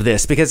yourself of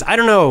this, because I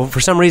don't know, for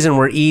some reason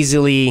we're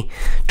easily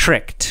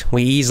tricked.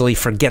 We easily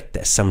forget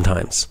this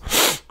sometimes.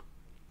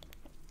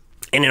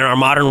 And in our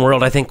modern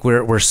world, I think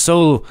we're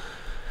so...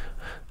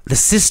 The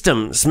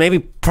systems, maybe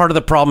part of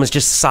the problem is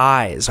just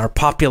size. Our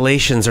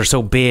populations are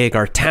so big,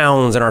 our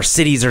towns and our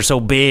cities are so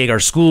big,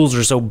 our schools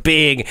are so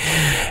big.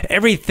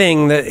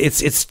 Everything, that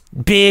it's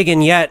big,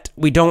 and yet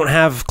we don't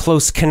have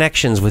close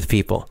connections with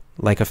people,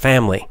 like a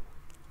family.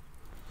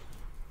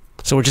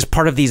 So we're just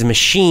part of these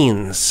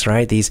machines,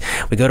 right?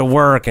 We go to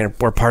work and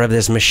we're part of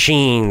this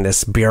machine,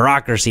 this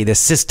bureaucracy, this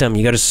system.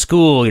 You go to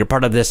school, you're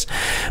part of this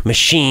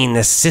machine,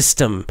 this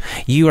system.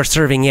 You are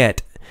serving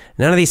it.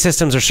 None of these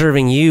systems are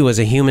serving you as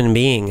a human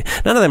being.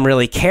 None of them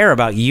really care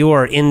about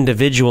your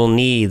individual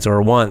needs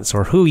or wants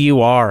or who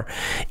you are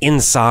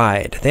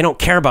inside. They don't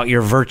care about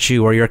your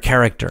virtue or your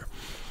character.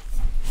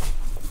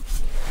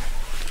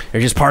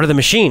 You're just part of the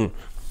machine.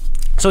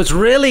 So it's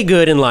really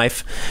good in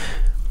life,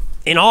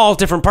 in all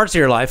different parts of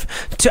your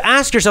life, to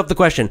ask yourself the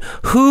question,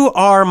 who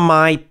are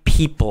my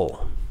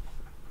people?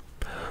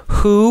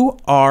 Who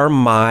are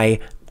my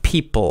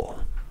people?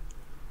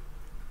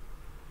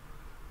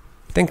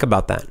 Think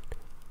about that.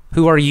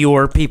 Who are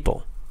your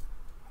people?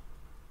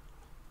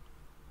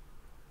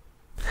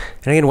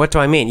 And again, what do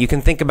I mean? You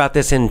can think about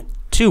this in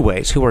two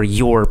ways. Who are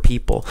your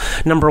people?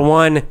 Number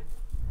one,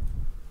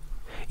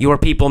 your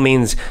people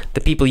means the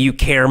people you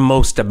care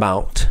most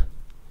about.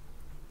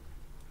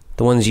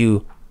 The ones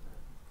you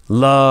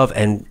love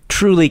and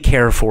truly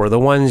care for. The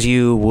ones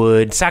you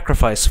would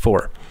sacrifice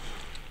for.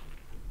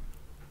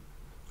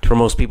 For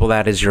most people,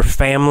 that is your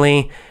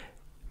family,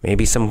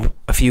 maybe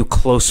a few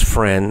close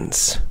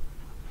friends.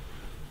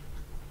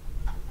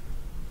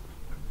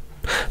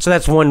 So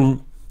that's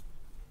one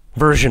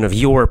version of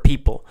your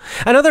people.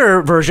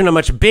 Another version, a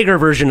much bigger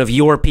version of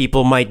your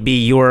people, might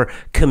be your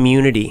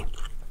community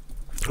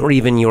or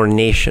even your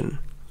nation.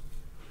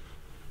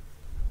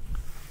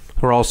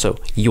 We're also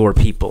your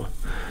people,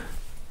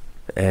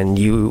 and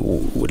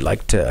you would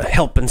like to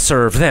help and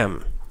serve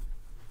them.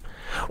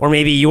 Or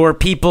maybe your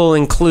people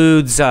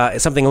includes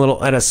something a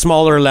little at a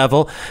smaller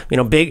level,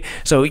 big.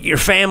 So your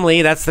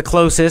family, that's the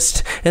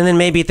closest. And then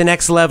maybe at the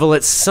next level,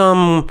 it's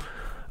some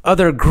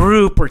other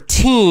group or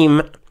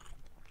team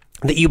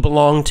that you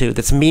belong to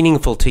that's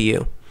meaningful to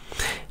you.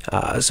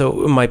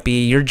 So it might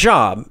be your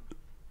job.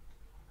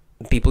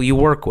 people you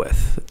work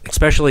with,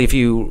 especially if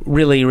you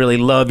really, really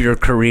love your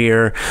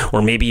career,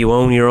 or maybe you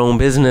own your own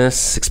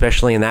business,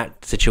 especially in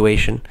that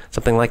situation,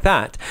 something like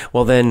that.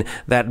 Well, then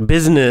that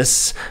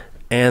business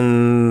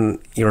and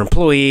your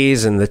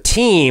employees and the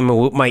team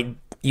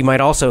you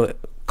might also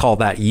call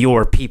that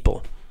your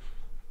people.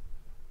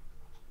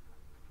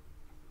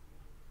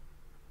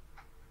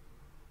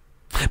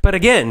 But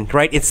again,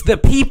 right, it's the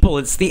people,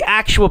 it's the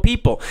actual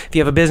people. If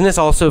you have a business,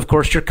 also, of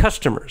course, your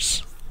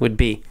customers would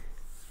be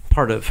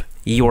part of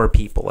your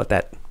people at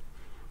that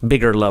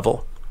bigger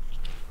level.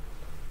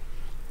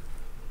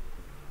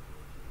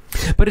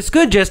 But it's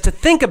good just to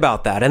think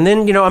about that, and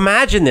then,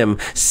 imagine them,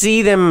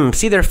 see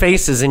their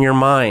faces in your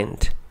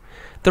mind.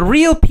 The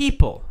real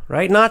people,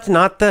 right? Not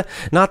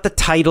the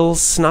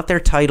titles, not their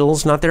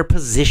titles, not their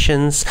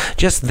positions,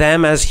 just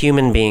them as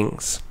human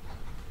beings.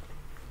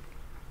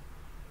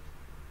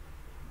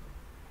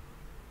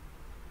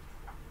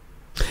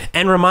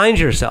 And remind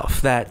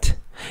yourself that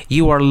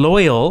you are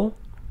loyal,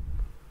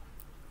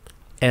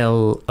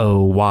 Loyal,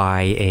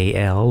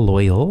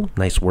 loyal,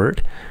 nice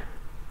word.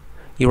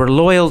 You are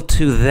loyal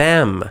to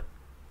them.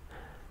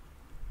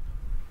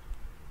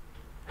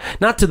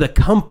 Not to the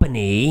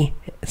company,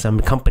 some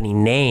company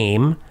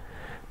name.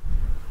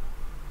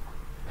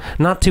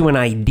 Not to an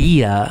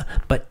idea,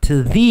 but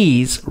to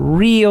these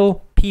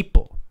real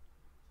people.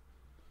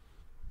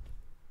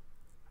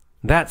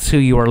 That's who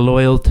you are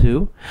loyal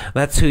to.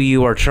 That's who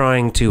you are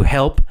trying to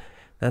help.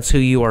 That's who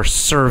you are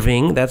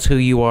serving. That's who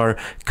you are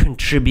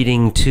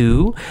contributing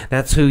to.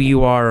 That's who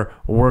you are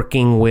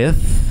working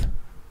with,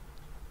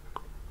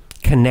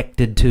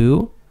 connected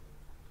to,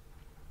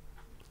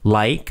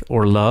 like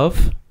or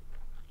love.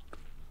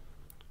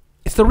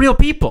 It's the real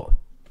people.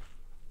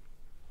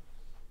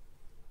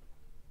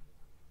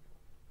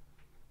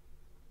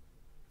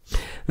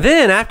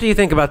 Then, after you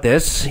think about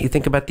this, you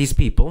think about these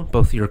people,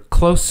 both your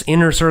close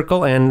inner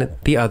circle and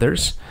the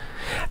others.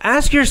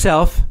 Ask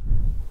yourself,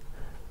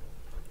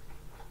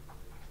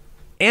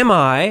 am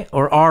I,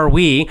 or are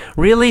we,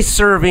 really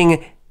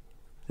serving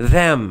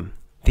them,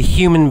 the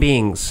human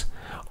beings?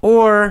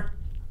 Or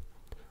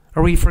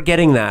are we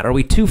forgetting that? Are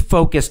we too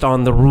focused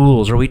on the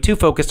rules? Are we too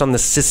focused on the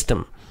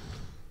system?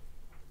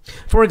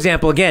 For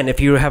example, again, if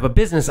you have a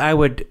business, I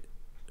would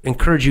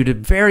encourage you to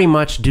very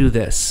much do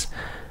this.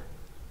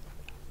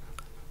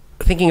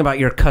 Thinking about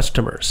your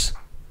customers.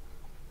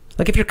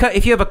 Like if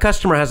you have a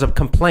customer has a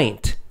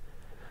complaint,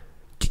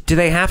 do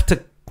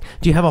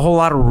you have a whole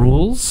lot of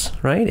rules,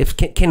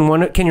 right?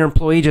 Can your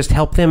employee just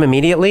help them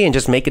immediately and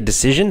just make a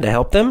decision to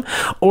help them?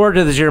 Or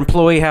does your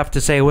employee have to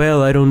say,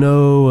 well, I don't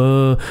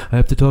know, I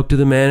have to talk to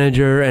the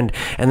manager, and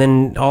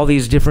then all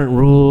these different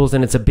rules,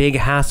 and it's a big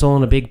hassle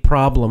and a big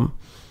problem,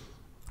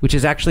 which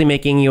is actually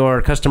making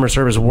your customer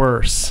service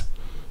worse,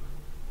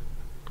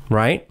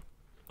 right?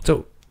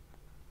 So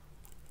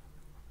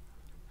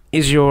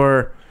in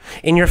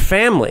your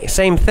family,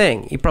 same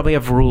thing. You probably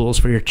have rules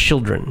for your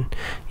children.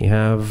 You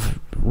have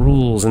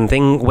rules and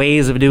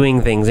ways of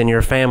doing things in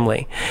your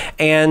family.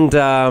 And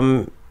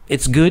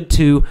it's good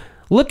to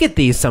look at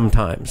these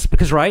sometimes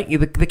because, right,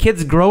 the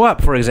kids grow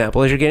up, for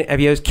example, as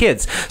you have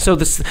kids. So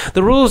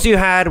the rules you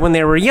had when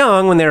they were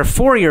young, when they were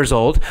 4 years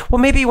old, well,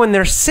 maybe when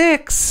they're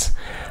 6,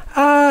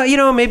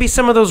 maybe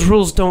some of those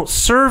rules don't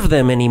serve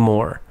them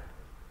anymore.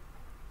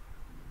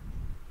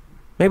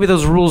 Maybe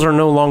those rules are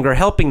no longer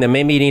helping them.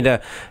 Maybe you need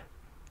to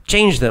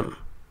change them.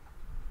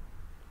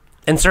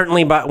 And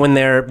certainly when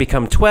they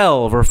become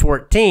 12 or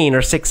 14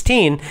 or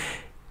 16,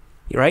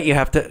 right,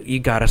 you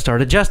got to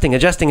start adjusting.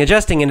 And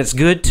it's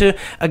good to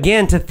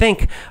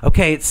think,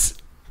 okay,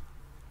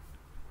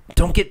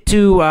 don't get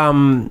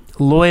too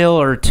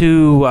loyal or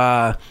too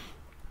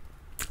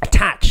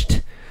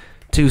attached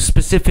to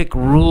specific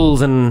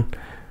rules and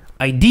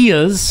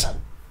ideas,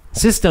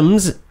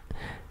 systems.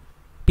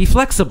 Be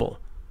flexible.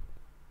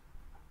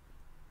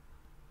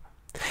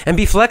 And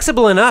be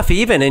flexible enough,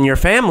 even in your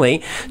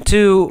family,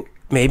 to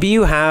maybe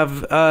you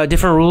have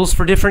different rules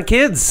for different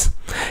kids.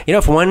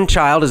 If one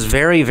child is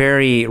very,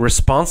 very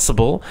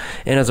responsible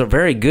and is a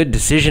very good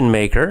decision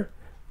maker,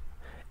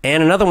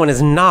 and another one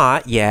is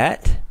not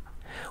yet,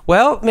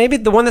 well, maybe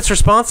the one that's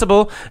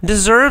responsible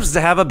deserves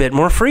to have a bit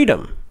more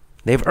freedom.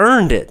 They've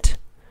earned it.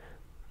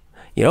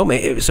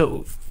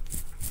 So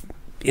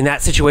in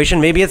that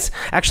situation, maybe it's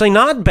actually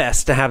not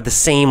best to have the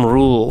same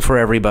rule for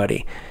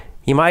everybody.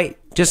 You might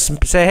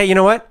just say, hey, you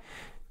know what?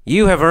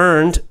 You have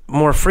earned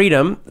more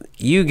freedom.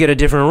 You get a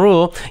different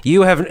rule.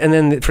 And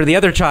then for the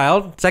other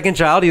child, second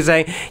child, you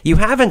say, you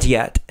haven't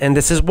yet, and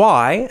this is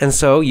why, and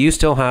so you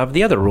still have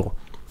the other rule.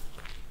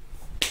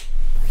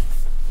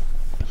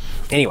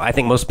 Anyway, I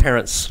think most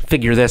parents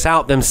figure this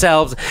out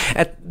themselves.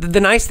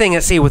 The nice thing,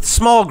 with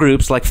small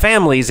groups like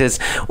families is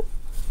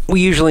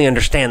we usually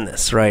understand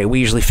this, right? We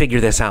usually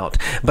figure this out.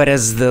 But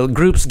as the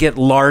groups get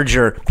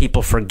larger,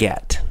 people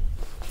forget.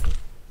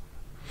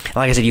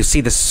 Like I said, you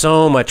see this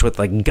so much with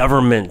like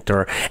government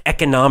or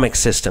economic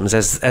systems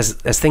as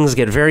things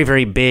get very,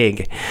 very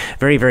big,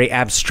 very, very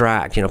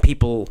abstract.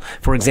 People,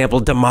 for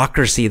example,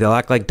 democracy, they'll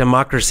act like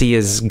democracy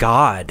is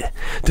God.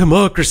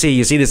 Democracy,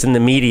 you see this in the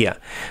media.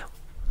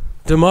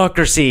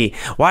 Democracy.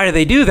 Why do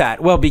they do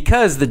that? Well,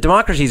 because the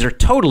democracies are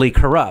totally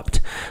corrupt.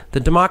 The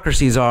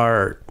democracies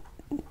are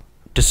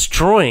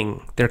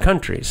destroying their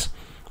countries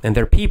and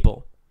their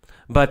people.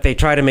 But they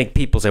try to make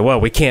people say, well,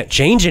 we can't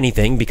change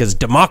anything because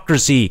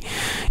democracy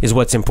is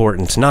what's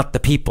important, not the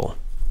people.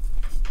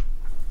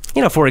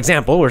 You know, for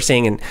example, we're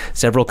seeing in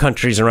several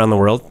countries around the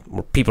world,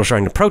 where people are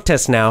starting to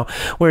protest now,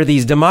 where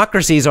these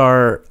democracies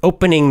are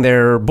opening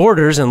their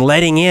borders and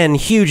letting in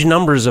huge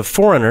numbers of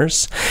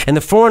foreigners. And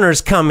the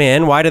foreigners come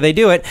in. Why do they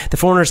do it? The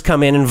foreigners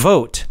come in and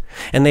vote.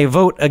 And they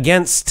vote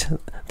against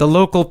the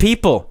local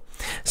people.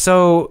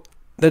 So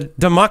the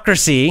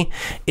democracy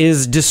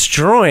is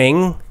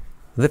destroying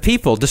the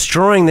people,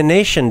 destroying the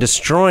nation,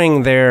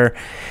 destroying their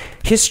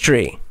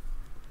history,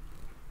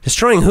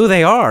 destroying who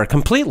they are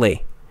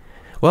completely.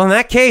 Well, in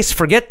that case,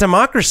 forget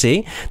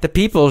democracy. The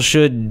people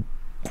should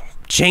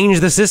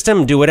change the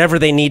system, do whatever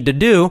they need to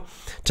do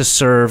to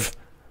serve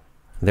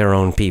their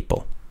own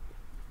people.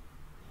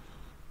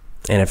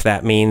 And if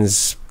that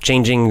means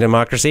changing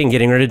democracy and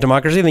getting rid of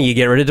democracy, then you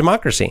get rid of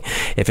democracy.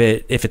 If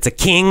it's a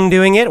king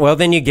doing it, well,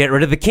 then you get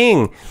rid of the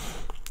king.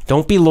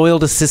 Don't be loyal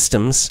to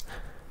systems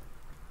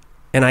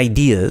and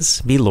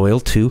ideas. Be loyal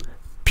to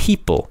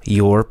people,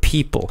 your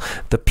people.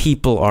 The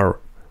people are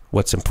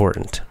what's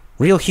important.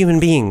 Real human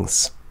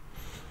beings.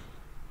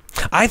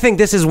 I think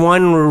this is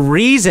one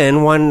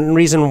reason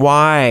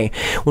why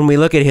when we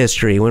look at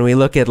history, when we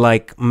look at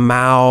like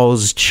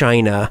Mao's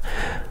China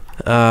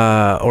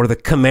or the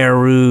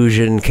Khmer Rouge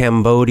in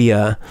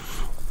Cambodia,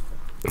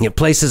 you know,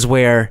 places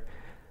where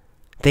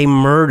they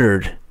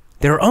murdered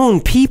their own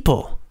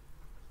people.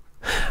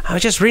 I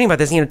was just reading about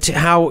this, you know,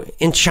 how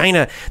in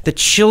China the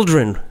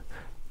children,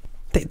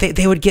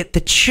 they would get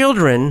the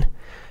children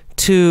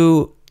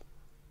to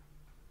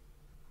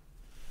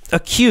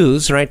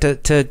accuse, right,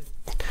 to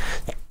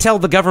tell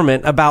the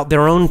government about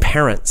their own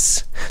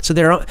parents. So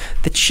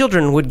the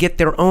children would get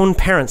their own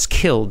parents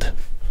killed.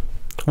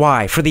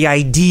 Why? For the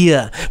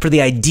idea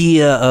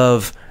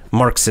of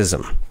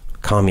Marxism,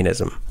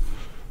 communism.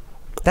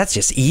 That's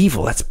just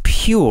evil. That's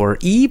pure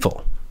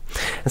evil.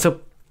 And so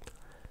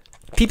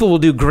people will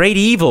do great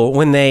evil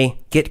when they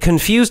get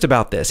confused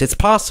about this. It's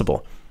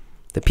possible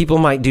that people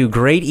might do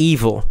great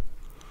evil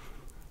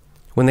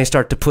when they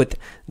start to put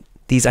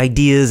these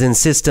ideas and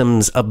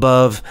systems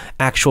above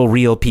actual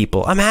real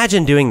people.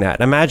 Imagine doing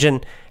that.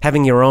 Imagine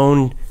having your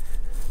own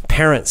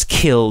parents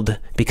killed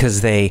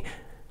because they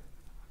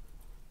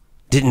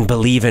didn't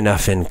believe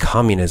enough in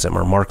communism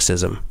or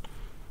Marxism.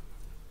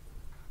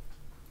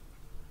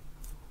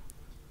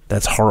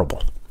 That's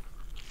horrible.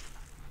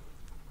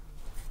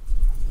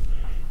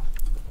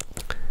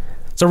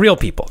 So real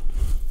people.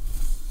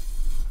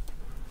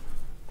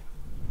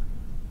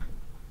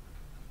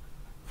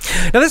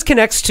 Now this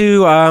connects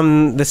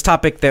to this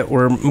topic that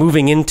we're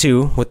moving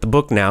into with the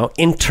book now,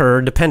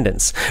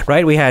 interdependence,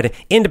 right? We had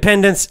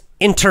independence,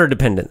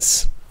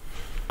 interdependence.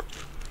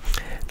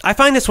 I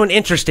find this one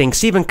interesting.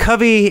 Stephen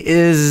Covey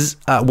he's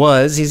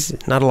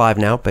not alive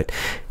now, but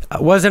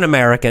was an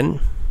American.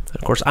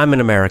 Of course, I'm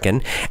an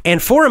American.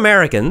 And for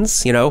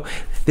Americans, you know,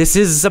 this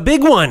is a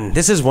big one.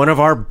 This is one of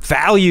our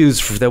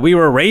values that we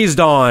were raised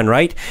on,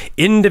 right?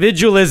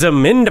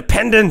 Individualism,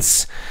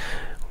 independence.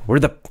 We're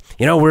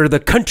the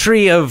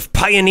country of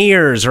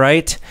pioneers,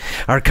 right?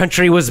 Our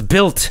country was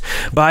built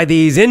by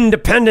these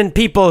independent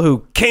people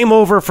who came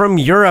over from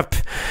Europe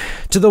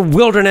to the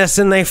wilderness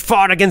and they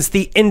fought against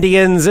the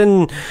Indians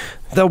and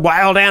the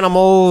wild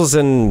animals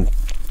and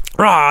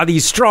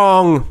these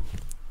strong,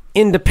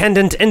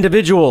 independent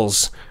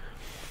individuals,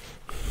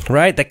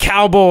 right? The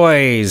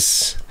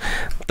cowboys,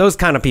 those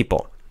kind of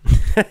people.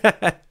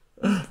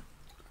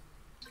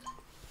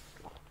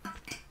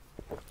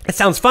 It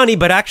sounds funny,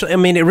 but actually, I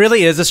mean, it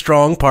really is a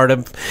strong part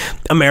of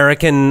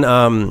American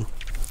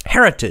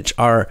heritage,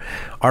 our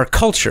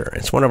culture.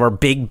 It's one of our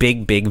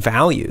big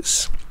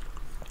values.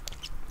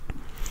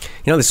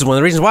 You know, this is one of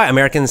the reasons why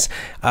Americans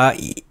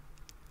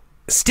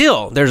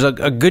still, there's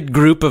a good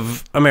group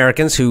of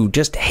Americans who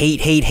just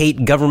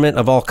hate government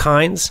of all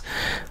kinds.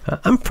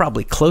 I'm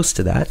probably close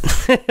to that.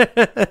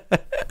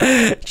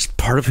 Just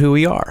part of who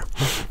we are.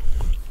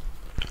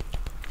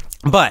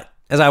 But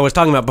as I was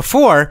talking about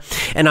before,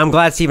 and I'm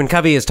glad Stephen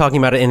Covey is talking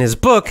about it in his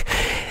book,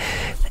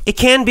 it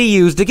can be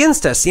used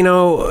against us. You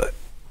know,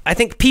 I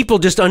think people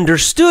just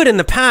understood in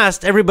the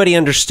past, everybody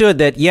understood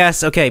that,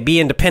 yes, okay, be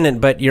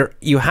independent, but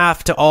you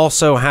have to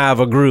also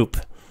have a group.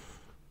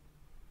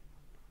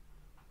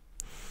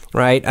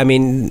 Right? I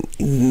mean,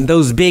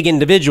 those big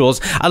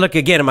individuals. I look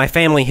again at my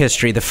family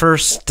history. The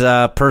first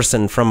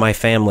person from my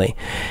family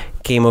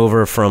came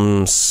over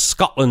from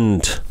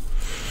Scotland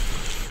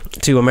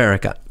to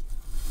America.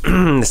 The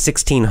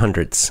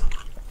 1600s,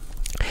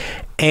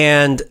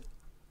 and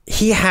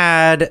he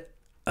had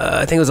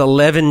I think it was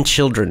 11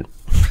 children.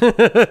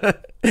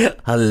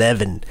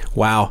 11.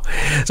 Wow.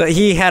 So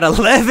he had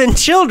 11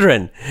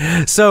 children.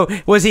 So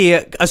was he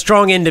a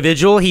strong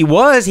individual? He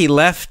was. He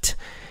left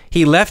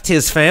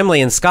his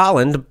family in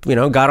Scotland, you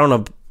know, got on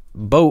a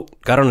boat,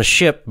 got on a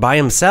ship by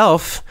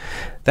himself.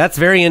 That's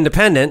very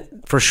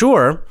independent for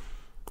sure.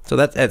 So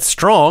that's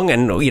strong,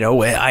 and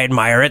I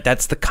admire it.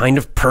 That's the kind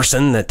of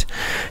person that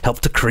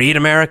helped to create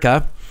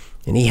America.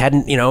 And he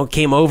hadn't,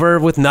 came over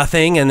with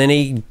nothing, and then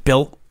he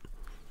built,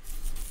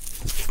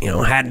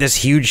 had this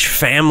huge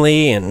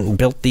family and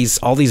built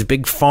all these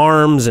big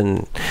farms,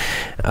 and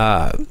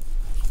it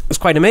was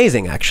quite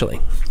amazing, actually.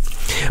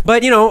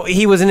 But,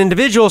 he was an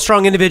individual,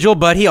 strong individual,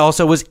 but he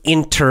also was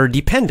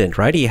interdependent,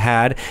 right? He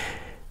had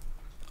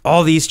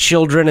all these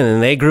children, and then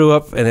they grew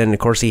up, and then, of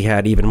course, he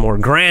had even more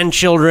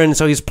grandchildren,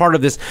 so he's part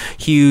of this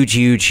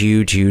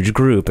huge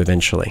group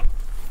eventually.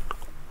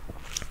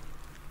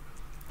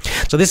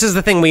 So this is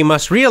the thing we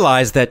must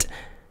realize, that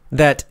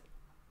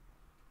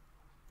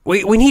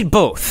we need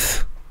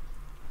both.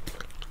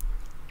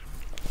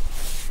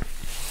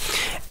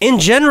 In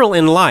general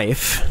in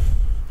life,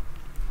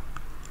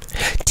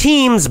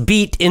 teams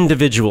beat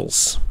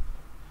individuals.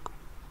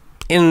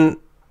 In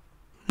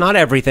not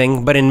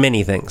everything, but in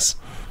many things.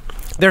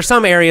 There are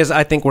some areas,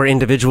 I think, where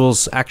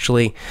individuals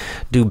actually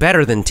do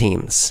better than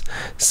teams.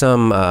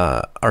 Some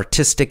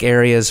artistic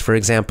areas, for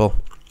example.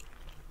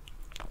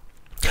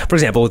 For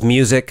example, with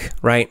music,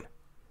 right?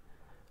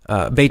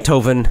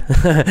 Beethoven,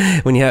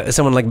 when you have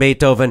someone like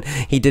Beethoven,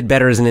 he did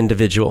better as an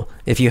individual.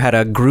 If you had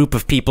a group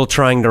of people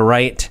trying to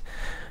write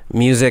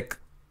music,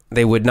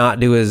 they would not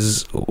do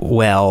as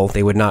well.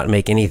 They would not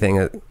make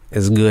anything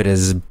as good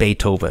as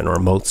Beethoven or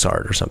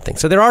Mozart or something.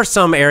 So there are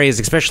some areas,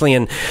 especially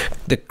in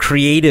the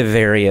creative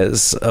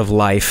areas of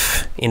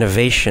life,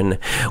 innovation,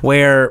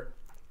 where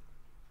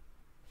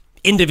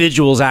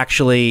individuals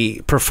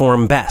actually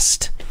perform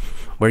best,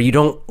 where you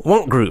don't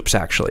want groups,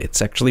 actually.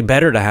 It's actually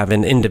better to have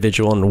an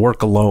individual and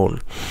work alone.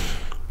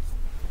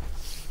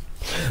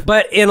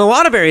 But in a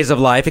lot of areas of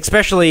life,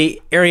 especially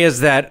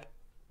areas that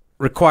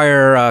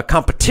require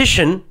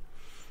competition,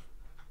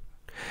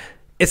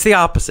 it's the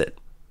opposite.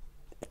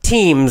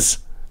 Teams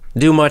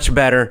do much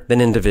better than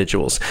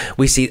individuals.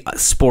 We see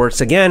sports,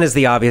 again, as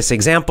the obvious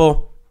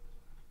example.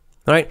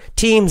 All right?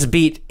 Teams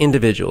beat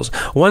individuals.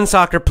 One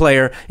soccer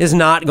player is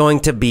not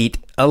going to beat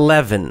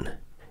 11.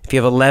 If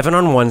you have 11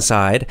 on one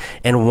side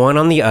and 1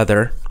 on the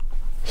other,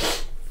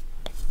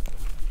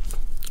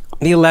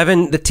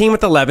 the team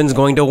with 11 is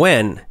going to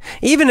win.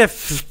 Even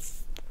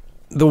if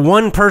the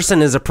one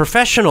person is a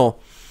professional,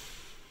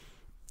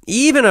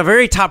 even a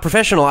very top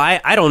professional, I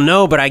don't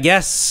know, but I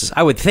guess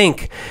I would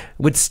think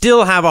would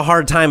still have a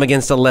hard time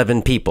against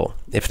 11 people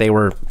if they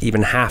were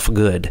even half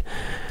good.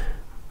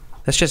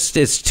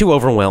 It's too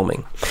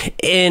overwhelming.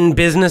 In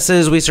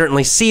businesses, we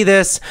certainly see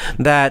this,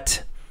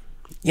 that,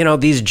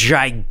 these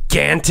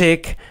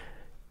gigantic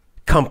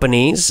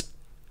companies,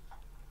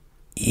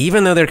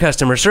 even though their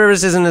customer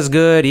service isn't as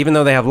good, even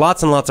though they have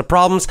lots and lots of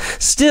problems,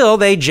 still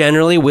they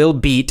generally will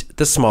beat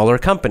the smaller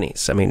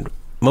companies. I mean,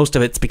 most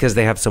of it's because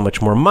they have so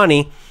much more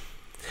money.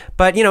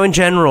 But, in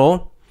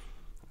general,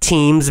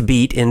 teams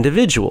beat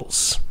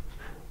individuals.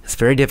 It's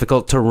very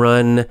difficult to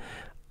run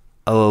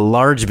a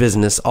large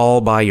business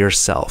all by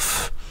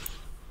yourself.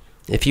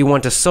 If you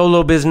want a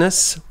solo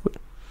business,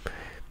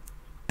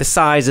 the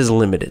size is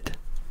limited.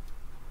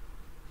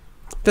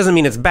 Doesn't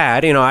mean it's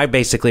bad. I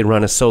basically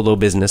run a solo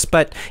business,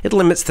 but it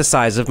limits the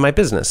size of my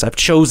business. I've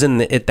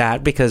chosen it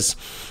that because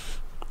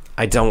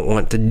I don't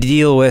want to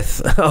deal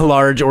with a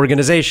large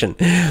organization,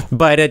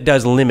 but it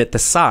does limit the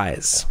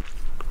size.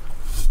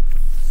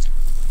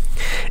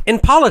 In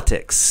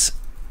politics,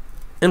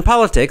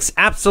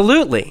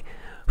 absolutely.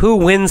 Who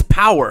wins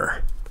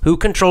power? Who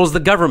controls the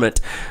government?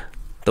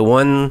 The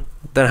one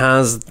that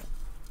has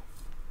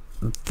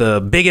the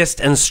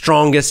biggest and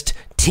strongest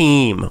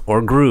team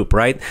or group,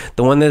 right?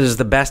 The one that is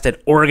the best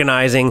at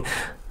organizing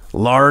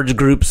large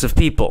groups of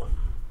people.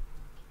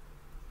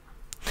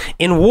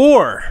 In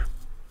war,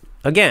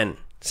 again,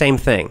 same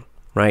thing,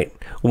 right?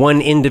 One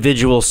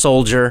individual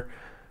soldier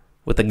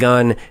with a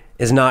gun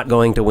is not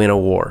going to win a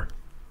war.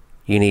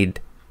 You need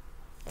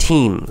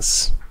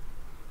teams.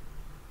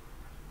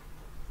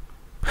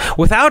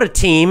 Without a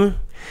team,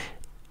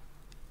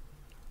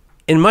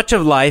 in much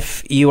of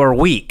life, you are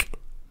weak.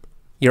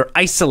 You're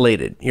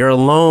isolated. You're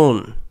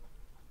alone.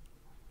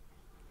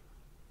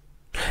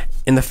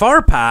 In the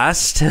far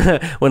past,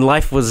 when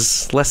life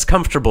was less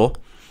comfortable,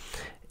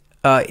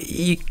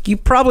 you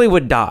probably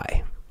would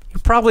die. You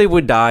probably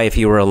would die if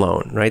you were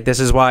alone, right? This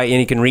is why, and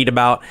you can read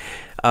about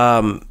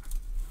some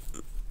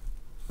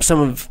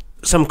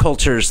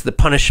cultures, the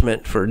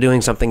punishment for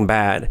doing something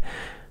bad,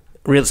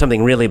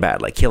 something really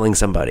bad, like killing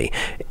somebody,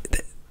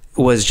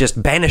 was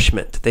just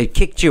banishment. They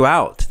kicked you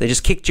out. They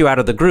just kicked you out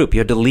of the group. You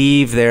had to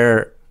leave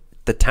the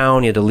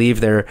town, you had to leave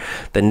the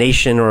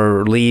nation,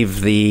 or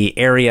leave the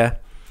area,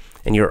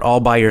 and you're all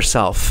by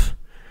yourself.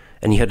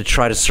 And you had to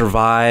try to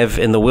survive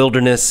in the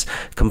wilderness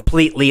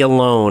completely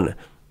alone.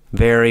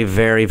 Very,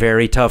 very,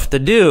 very tough to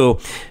do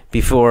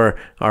before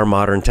our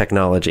modern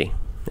technology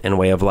and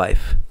way of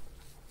life.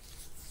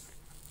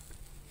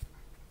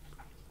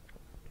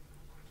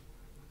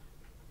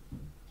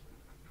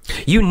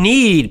 You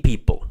need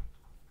people.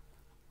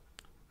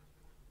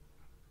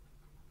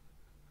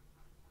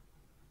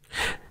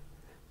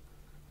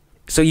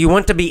 So you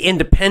want to be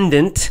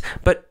independent,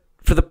 but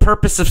for the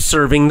purpose of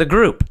serving the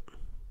group.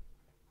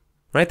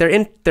 Right?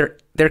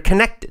 They're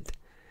connected.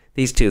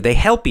 These two, they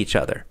help each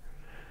other.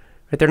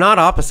 Right? They're not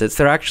opposites.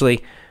 They're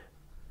actually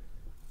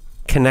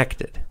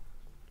connected.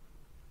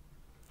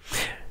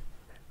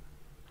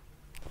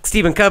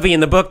 Stephen Covey in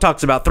the book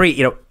talks about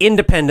three,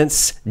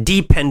 independence,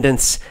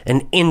 dependence,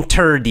 and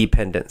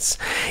interdependence.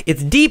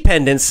 It's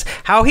dependence.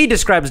 How he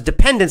describes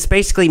dependence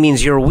basically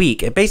means you're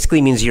weak. It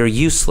basically means you're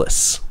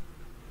useless.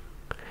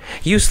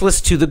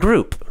 Useless to the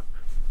group.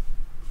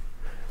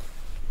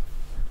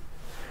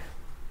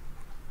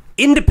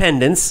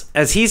 Independence,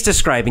 as he's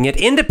describing it,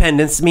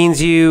 independence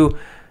means you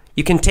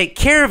can take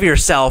care of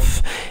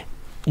yourself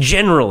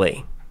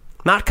generally.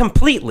 Not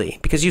completely,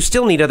 because you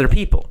still need other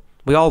people.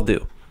 We all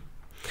do.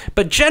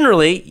 But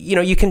generally,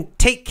 you can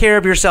take care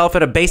of yourself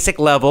at a basic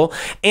level,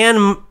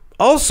 and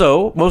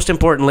also, most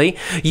importantly,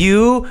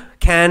 you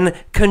can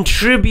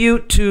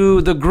contribute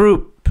to the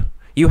group.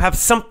 You have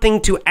something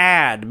to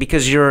add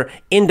because you're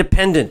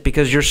independent,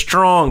 because you're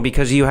strong,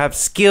 because you have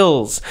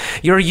skills.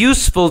 You're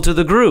useful to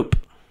the group.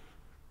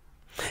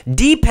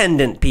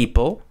 Dependent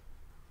people,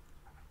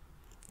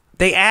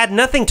 they add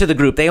nothing to the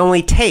group. They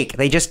only take.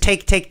 They just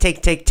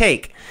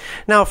take.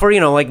 Now, for,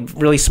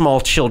 really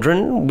small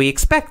children, we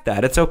expect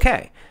that. It's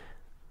okay.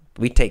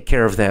 We take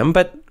care of them,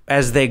 but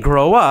as they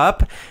grow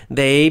up,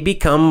 they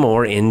become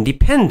more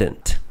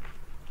independent.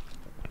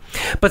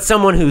 But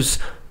someone who's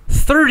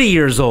 30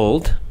 years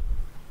old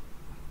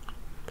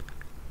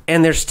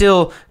and they're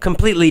still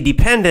completely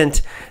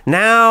dependent,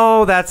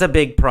 now that's a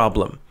big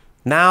problem.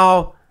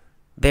 Now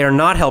they are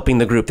not helping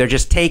the group. They're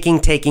just taking.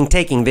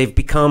 They've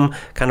become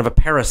kind of a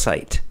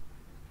parasite.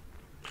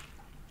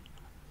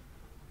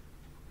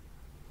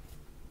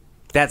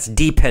 That's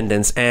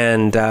dependence,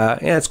 and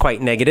it's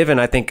quite negative, and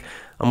I think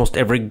almost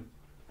every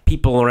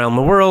people around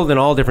the world in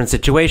all different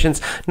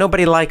situations,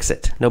 nobody likes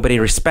it, nobody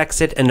respects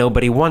it, and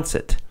nobody wants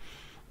it.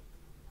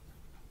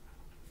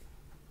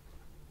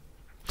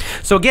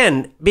 So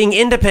again, being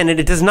independent,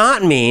 it does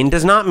not mean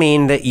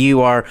that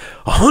you are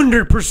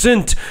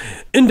 100%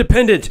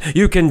 independent.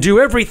 You can do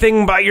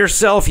everything by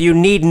yourself. You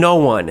need no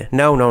one.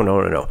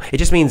 No. It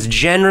just means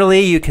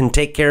generally you can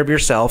take care of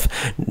yourself,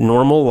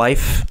 normal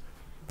life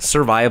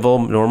survival,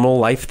 normal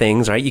life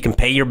things, right? You can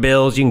pay your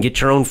bills, you can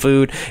get your own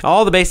food,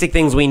 all the basic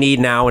things we need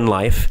now in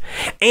life.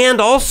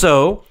 And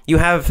also, you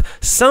have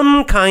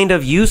some kind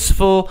of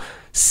useful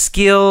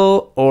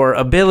skill or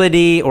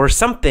ability or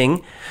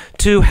something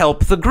to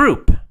help the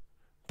group.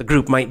 The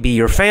group might be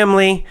your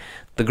family,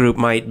 the group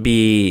might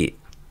be,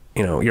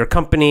 your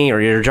company or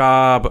your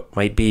job,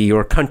 might be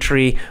your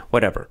country,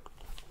 whatever.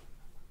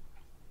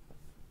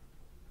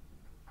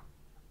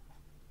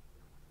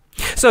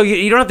 So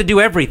you don't have to do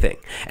everything.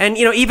 And,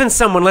 even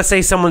someone, let's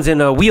say someone's in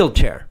a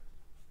wheelchair.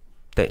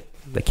 They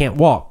can't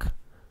walk.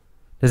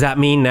 Does that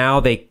mean now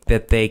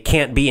that they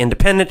can't be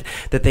independent,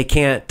 that they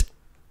can't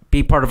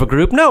be part of a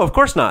group? No, of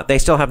course not. They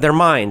still have their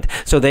mind.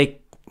 So they,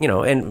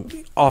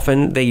 and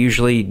often they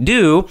usually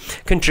do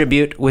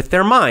contribute with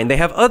their mind. They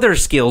have other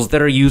skills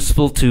that are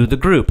useful to the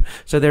group.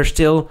 So they're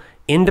still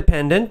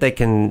independent.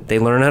 They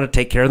learn how to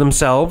take care of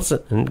themselves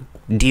and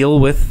deal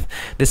with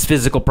this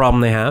physical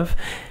problem they have.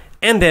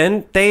 And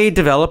then they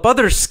develop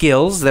other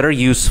skills that are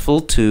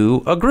useful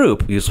to a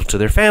group, useful to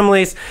their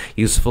families,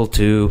 useful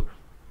to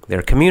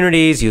their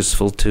communities,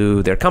 useful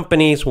to their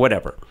companies,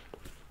 whatever.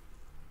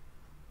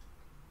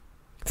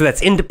 So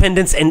that's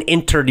independence and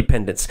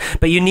interdependence.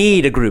 But you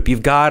need a group.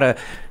 You've got to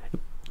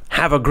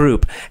have a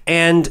group.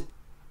 And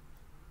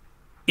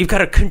you've got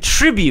to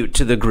contribute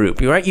to the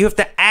group, right? You have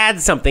to add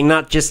something,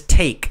 not just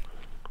take.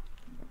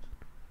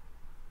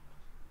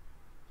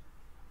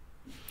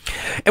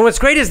 And what's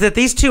great is that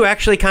these two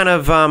actually kind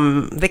of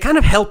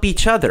help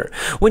each other.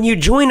 When you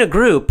join a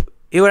group,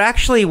 it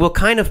will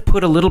kind of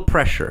put a little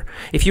pressure.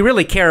 If you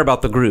really care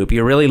about the group,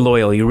 you're really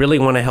loyal, you really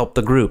want to help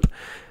the group,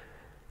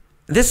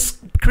 this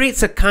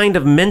creates a kind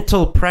of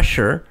mental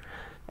pressure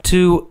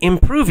to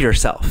improve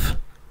yourself.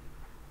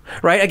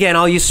 Right? Again,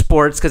 I'll use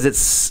sports because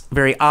it's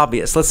very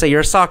obvious. Let's say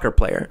you're a soccer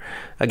player.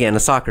 Again, a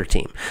soccer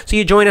team. So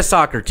you join a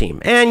soccer team,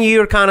 and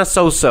you're kind of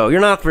so-so.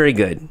 You're not very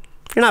good.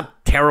 You're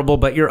not terrible,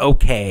 but you're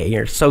okay.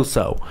 You're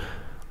so-so.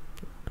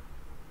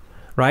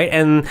 Right?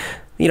 And,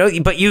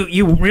 but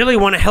you really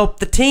want to help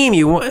the team.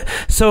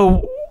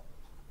 So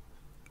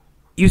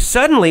you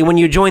suddenly, when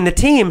you join the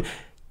team,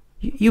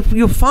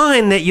 you'll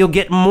find that you'll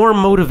get more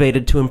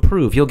motivated to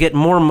improve. You'll get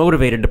more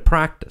motivated to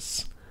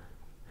practice.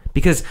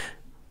 Because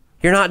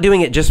you're not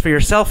doing it just for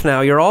yourself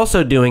now. You're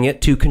also doing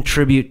it to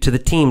contribute to the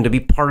team, to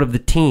be part of the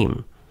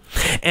team.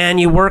 And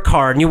you work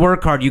hard,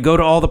 you go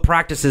to all the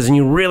practices, and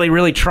you really,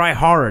 really try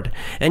hard,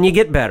 and you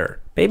get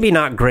better. Maybe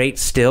not great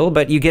still,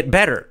 but you get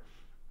better.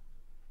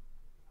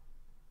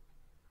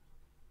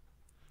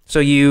 So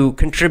you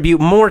contribute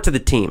more to the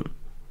team.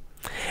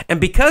 And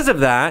because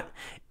of that,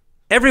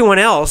 everyone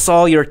else,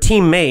 all your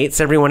teammates,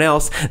 everyone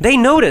else, they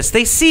notice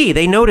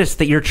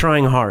that you're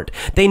trying hard.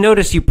 They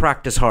notice you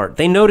practice hard.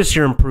 They notice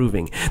you're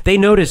improving. They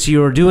notice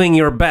you're doing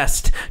your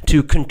best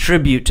to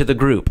contribute to the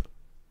group.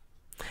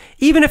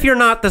 Even if you're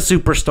not the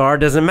superstar,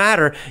 doesn't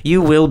matter.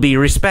 You will be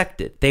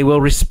respected. They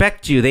will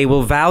respect you. They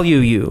will value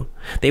you.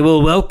 They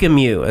will welcome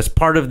you as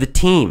part of the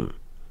team.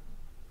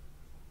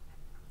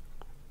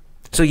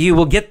 So you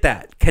will get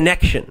that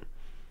connection,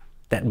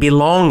 that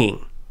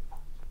belonging.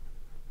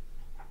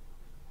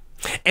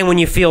 And when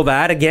you feel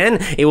that, again,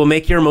 it will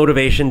make your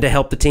motivation to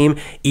help the team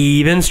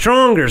even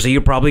stronger. So you're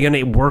probably going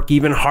to work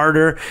even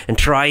harder and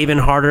try even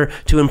harder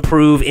to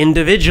improve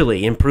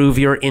individually, improve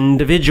your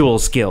individual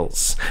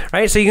skills,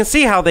 right? So you can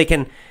see how they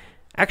can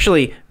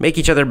actually make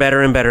each other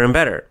better and better and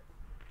better.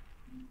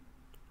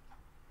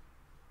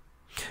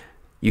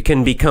 You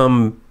can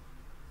become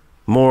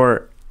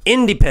more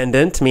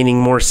independent, meaning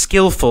more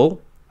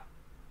skillful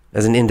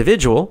as an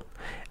individual,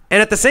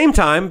 and at the same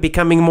time,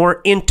 becoming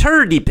more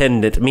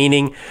interdependent,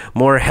 meaning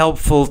more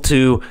helpful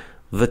to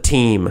the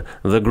team,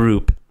 the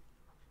group,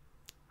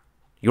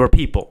 your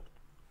people.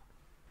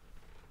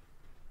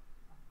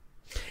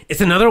 It's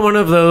another one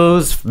of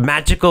those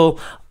magical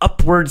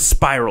upward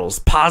spirals,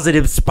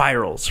 positive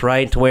spirals,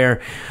 right?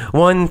 Where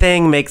one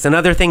thing makes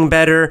another thing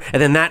better,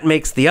 and then that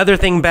makes the other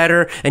thing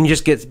better, and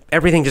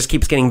everything just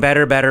keeps getting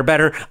better, better,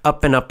 better,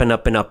 up and up and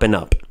up and up and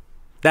up.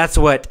 That's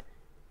what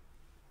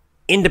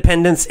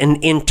independence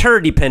and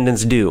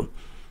interdependence do.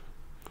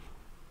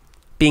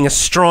 Being a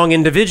strong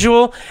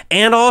individual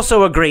and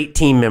also a great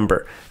team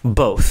member,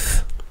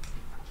 both.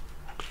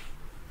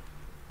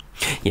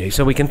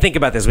 So we can think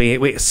about this.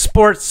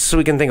 Sports,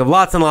 we can think of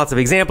lots and lots of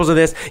examples of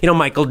this.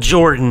 Michael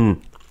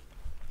Jordan,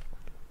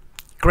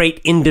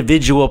 great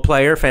individual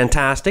player,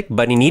 fantastic,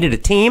 but he needed a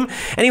team,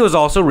 and he was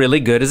also really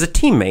good as a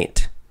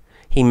teammate.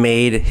 He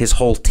made his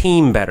whole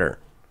team better.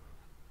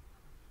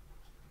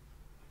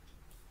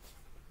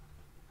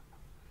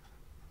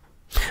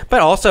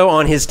 But also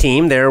on his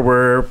team, there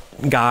were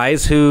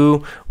guys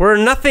who were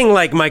nothing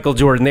like Michael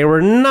Jordan. They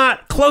were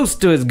not close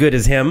to as good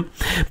as him,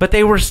 but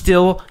they were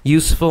still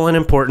useful and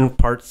important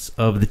parts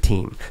of the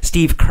team.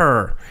 Steve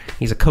Kerr,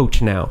 he's a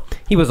coach now.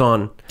 He was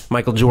on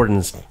Michael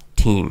Jordan's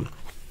team.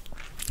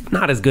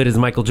 Not as good as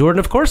Michael Jordan,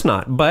 of course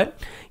not, but,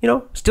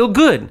 still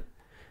good.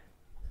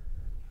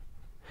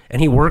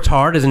 And he worked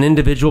hard as an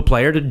individual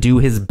player to do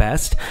his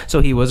best,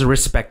 so he was a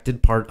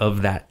respected part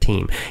of that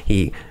team.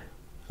 He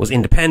was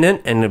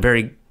independent and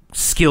very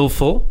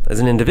skillful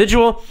as an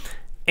individual,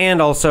 and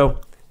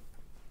also,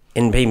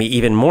 and maybe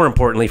even more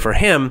importantly for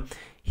him,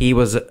 he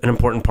was an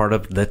important part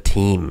of the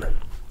team.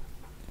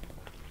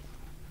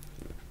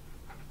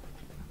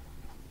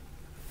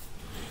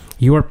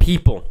 Your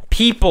people.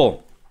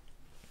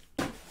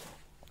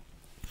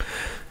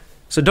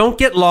 So don't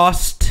get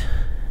lost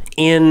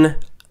in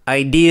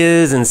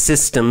ideas and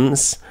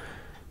systems.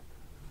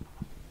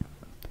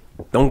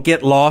 Don't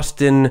get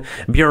lost in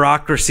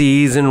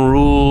bureaucracies and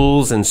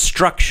rules and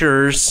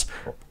structures.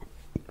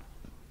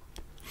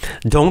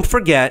 Don't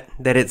forget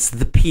that it's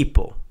the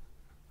people,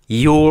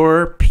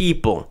 your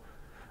people,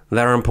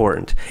 that are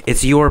important.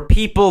 It's your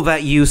people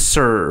that you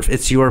serve.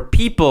 It's your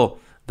people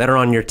that are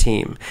on your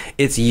team.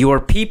 It's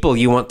your people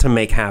you want to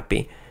make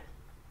happy.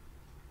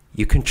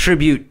 You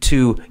contribute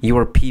to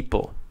your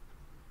people.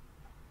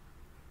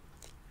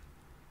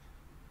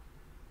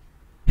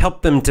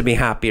 Help them to be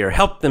happier.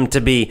 Help them to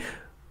be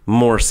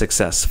more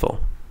successful.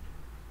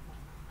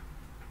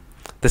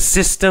 The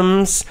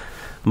systems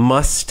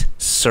must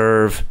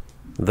serve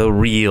the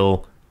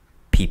real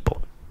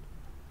people.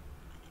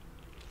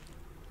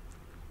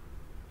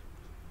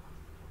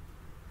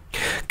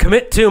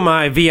 Commit to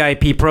my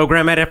VIP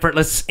program at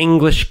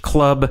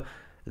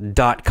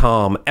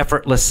effortlessenglishclub.com.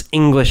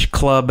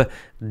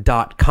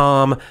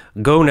 effortlessenglishclub.com.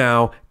 Go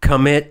now.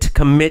 Commit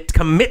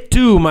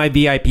to my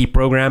VIP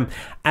program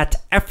at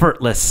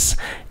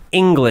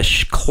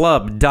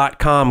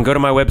effortlessenglishclub.com. Go to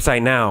my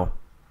website now.